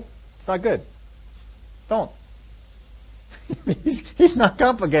you do it, it's not good. Don't. He's not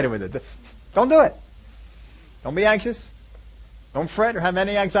complicated with it. Don't do it. Don't be anxious. Don't fret or have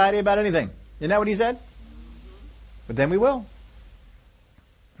any anxiety about anything. Isn't that what he said? But then we will.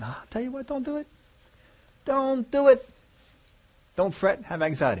 No, I'll tell you what, don't do it. Don't do it. Don't fret, have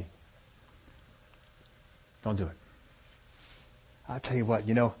anxiety. Don't do it. I'll tell you what,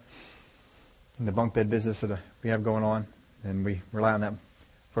 in the bunk bed business that we have going on, and we rely on that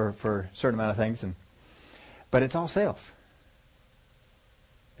for a certain amount of things, but it's all sales.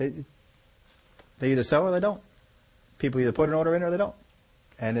 They either sell or they don't. People either put an order in or they don't.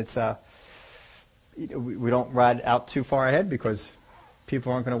 And it's we don't ride out too far ahead because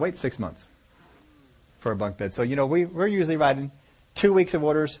people aren't going to wait 6 months for a bunk bed. So, we're usually riding 2 weeks of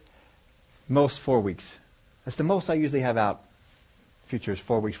orders, most 4 weeks. That's the most I usually have out. Future is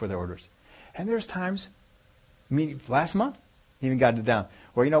 4 weeks worth of orders. And there's times, last month, even got it down,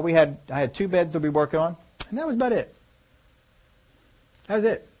 where, I had 2 beds to be working on, and that was about it. That was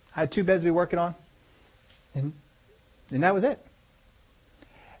it. I had 2 beds to be working on, and that was it.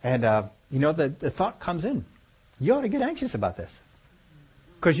 And, the thought comes in. You ought to get anxious about this.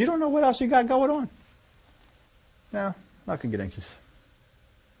 Because you don't know what else you got going on. No, I'm not going to get anxious.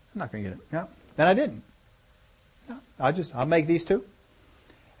 I'm not going to get it. No. And I didn't. No, I'll make these 2.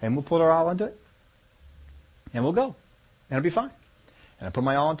 And we'll put our all into it. And we'll go. And it'll be fine. And I put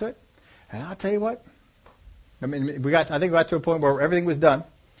my all into it. And I'll tell you what. I think we got to a point where everything was done.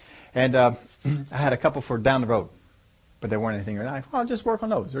 And I had a couple for down the road. But there weren't anything. I'll just work on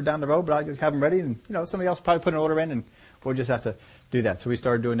those. They're down the road, but I'll just have them ready. And, somebody else will probably put an order in, and we'll just have to do that. So we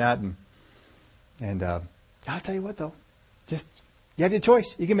started doing that. And I'll tell you what, though. Just, you have your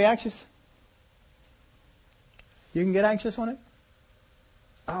choice. You can be anxious. You can get anxious on it.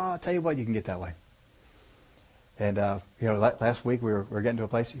 Oh, I'll tell you what, you can get that way. And, last week we were getting to a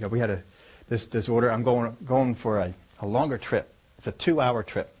place, we had this order. I'm going for a longer trip. It's a 2-hour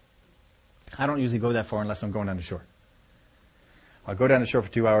trip. I don't usually go that far unless I'm going down the shore. I'll go down the shore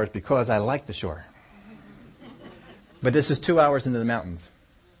for 2 hours because I like the shore. But this is 2 hours into the mountains.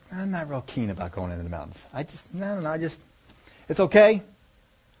 I'm not real keen about going into the mountains. It's okay.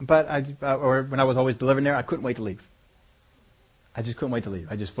 But or when I was always delivering there, I couldn't wait to leave. I just couldn't wait to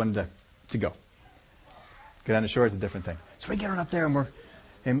leave. I just wanted to go. Go down the shore is a different thing. So we get on up there and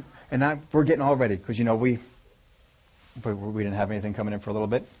we're getting all ready because we didn't have anything coming in for a little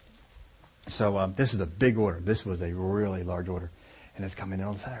bit. So this is a big order. This was a really large order, and it's coming in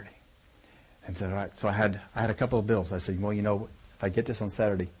on Saturday. And so all right. So I had a couple of bills. I said, if I get this on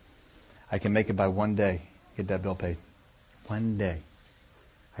Saturday, I can make it by one day. Get that bill paid. One day.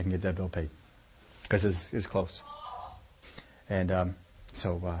 I can get that bill paid because it's close. And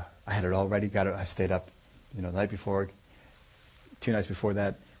so I had it all ready. Got it. I stayed up, the night before, 2 nights before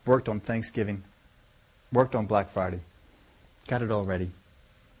that. Worked on Thanksgiving. Worked on Black Friday. Got it all ready.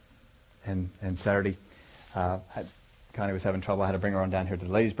 And Saturday, Connie was having trouble. I had to bring her on down here to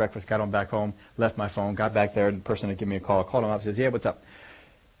the ladies' breakfast. Got on back home, left my phone, got back there. The person had given me a call. I called him up. Says, "Yeah, what's up?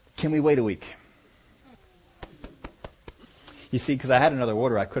 Can we wait a week?" You see, because I had another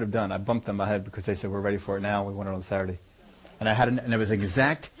order I could have done. I bumped them ahead because they said, "We're ready for it now." We want it on Saturday. And and it was the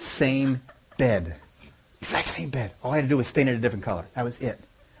exact same bed. Exact same bed. All I had to do was stain it a different color. That was it.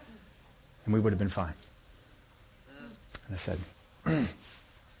 And we would have been fine. And I said,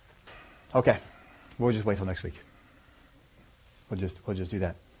 "Okay, we'll just wait till next week. We'll just do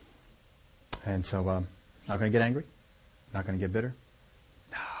that." And so, not going to get angry? Not going to get bitter?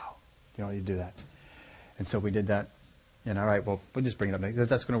 No. You don't need to do that. And so we did that. And all right, well, we'll just bring it up. If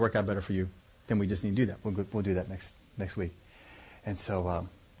that's going to work out better for you, then we just need to do that. We'll do that next week. And so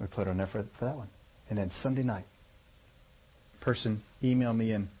we put it on there for that one. And then Sunday night, person emailed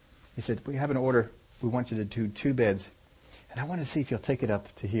me in. He said, "We have an order. We want you to do 2 beds. And I want to see if you'll take it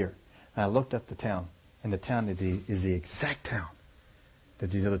up to here." And I looked up the town. And the town is the exact town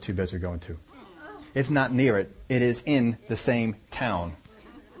that these other 2 beds are going to. It's not near it. It is in the same town.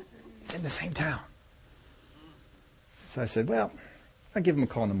 It's in the same town. So I said, "Well, I'll give him a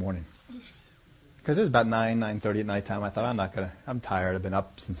call in the morning." Because it was about 9:30 at nighttime. I thought, I'm tired. I've been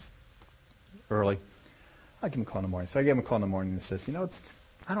up since early. I'll give him a call in the morning. So I gave him a call in the morning and says, I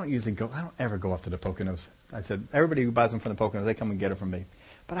don't ever go up to the Poconos. I said, everybody who buys them from the Poconos, they come and get them from me.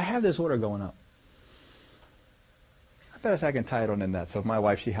 But I have this order going up. I bet if I can tie it on in that. So my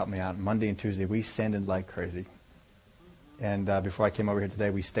wife, she helped me out. Monday and Tuesday, we sanded like crazy. And before I came over here today,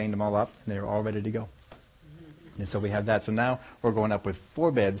 we stained them all up, and they were all ready to go. And so we have that. So now we're going up with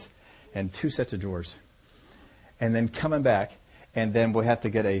 4 beds and 2 sets of drawers. And then coming back, and then we'll have to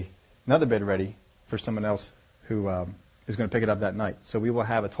get another bed ready for someone else who is going to pick it up that night. So we will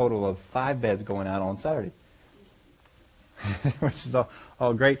have a total of 5 beds going out on Saturday, which is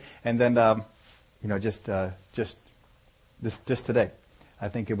all great. And then, just today, I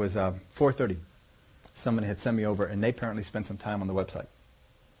think it was 4:30. Someone had sent me over, and they apparently spent some time on the website.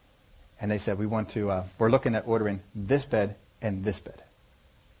 And they said, we're looking at ordering this bed and this bed.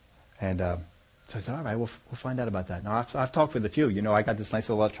 And so I said, all right, we'll find out about that. Now, I've talked with a few. I got this nice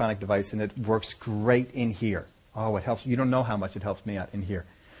little electronic device, and it works great in here. Oh, it helps. You don't know how much it helps me out in here.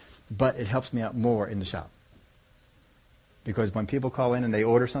 But it helps me out more in the shop. Because when people call in and they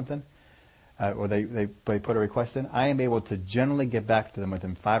order something, or they put a request in, I am able to generally get back to them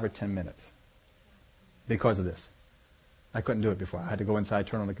within 5 or 10 minutes because of this. I couldn't do it before. I had to go inside,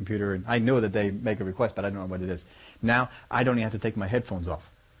 turn on the computer, and I knew that they make a request, but I don't know what it is. Now, I don't even have to take my headphones off.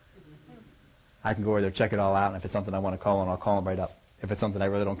 I can go over there, check it all out, and if it's something I want to call on, I'll call them right up. If it's something I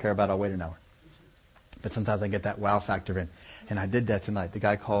really don't care about, I'll wait an hour. But sometimes I get that wow factor in. And I did that tonight. The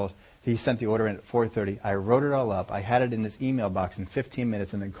guy called. He sent the order in at 4:30. I wrote it all up. I had it in his email box in 15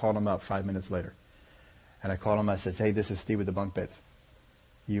 minutes and then called him up 5 minutes later. And I called him. I said, "Hey, this is Steve with the bunk beds.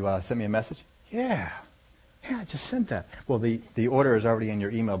 You sent me a message?" Yeah, I just sent that. Well, the order is already in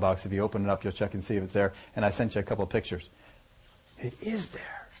your email box. If you open it up, you'll check and see if it's there. And I sent you a couple of pictures. It is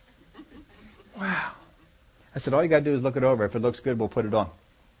there. Wow. I said, all you got to do is look it over. If it looks good, we'll put it on.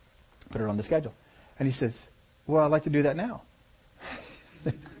 Put it on the schedule. And he says, well, I'd like to do that now.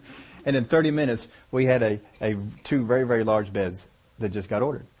 And in 30 minutes, we had 2 very, very large beds that just got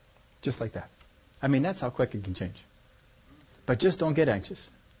ordered. Just like that. I mean, that's how quick it can change. But just don't get anxious.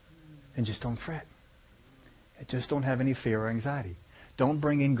 And just don't fret. And just don't have any fear or anxiety. Don't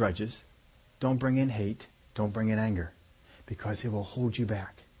bring in grudges. Don't bring in hate. Don't bring in anger. Because it will hold you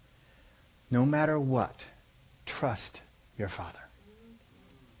back. No matter what, trust your Father.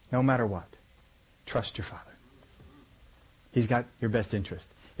 No matter what, trust your Father. He's got your best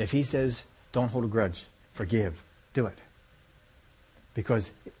interest. If He says, don't hold a grudge, forgive, do it.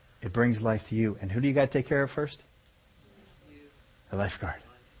 Because it brings life to you. And who do you got to take care of first? The lifeguard.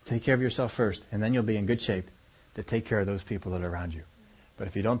 Take care of yourself first, and then you'll be in good shape to take care of those people that are around you. But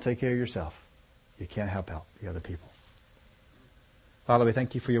if you don't take care of yourself, you can't help out the other people. Father, we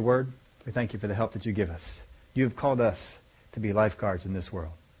thank You for Your word. We thank You for the help that You give us. You have called us to be lifeguards in this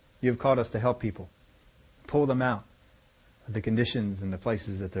world. You have called us to help people, pull them out of the conditions and the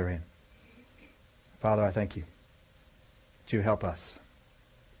places that they're in. Father, I thank You that You help us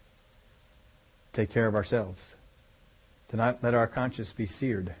take care of ourselves, to not let our conscience be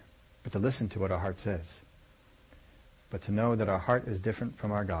seared, but to listen to what our heart says, but to know that our heart is different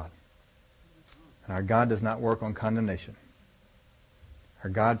from our God. And our God does not work on condemnation. Our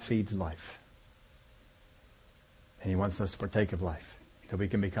God feeds life. And He wants us to partake of life, that we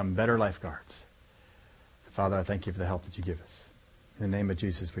can become better lifeguards. So, Father, I thank You for the help that You give us. In the name of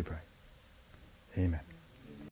Jesus we pray. Amen.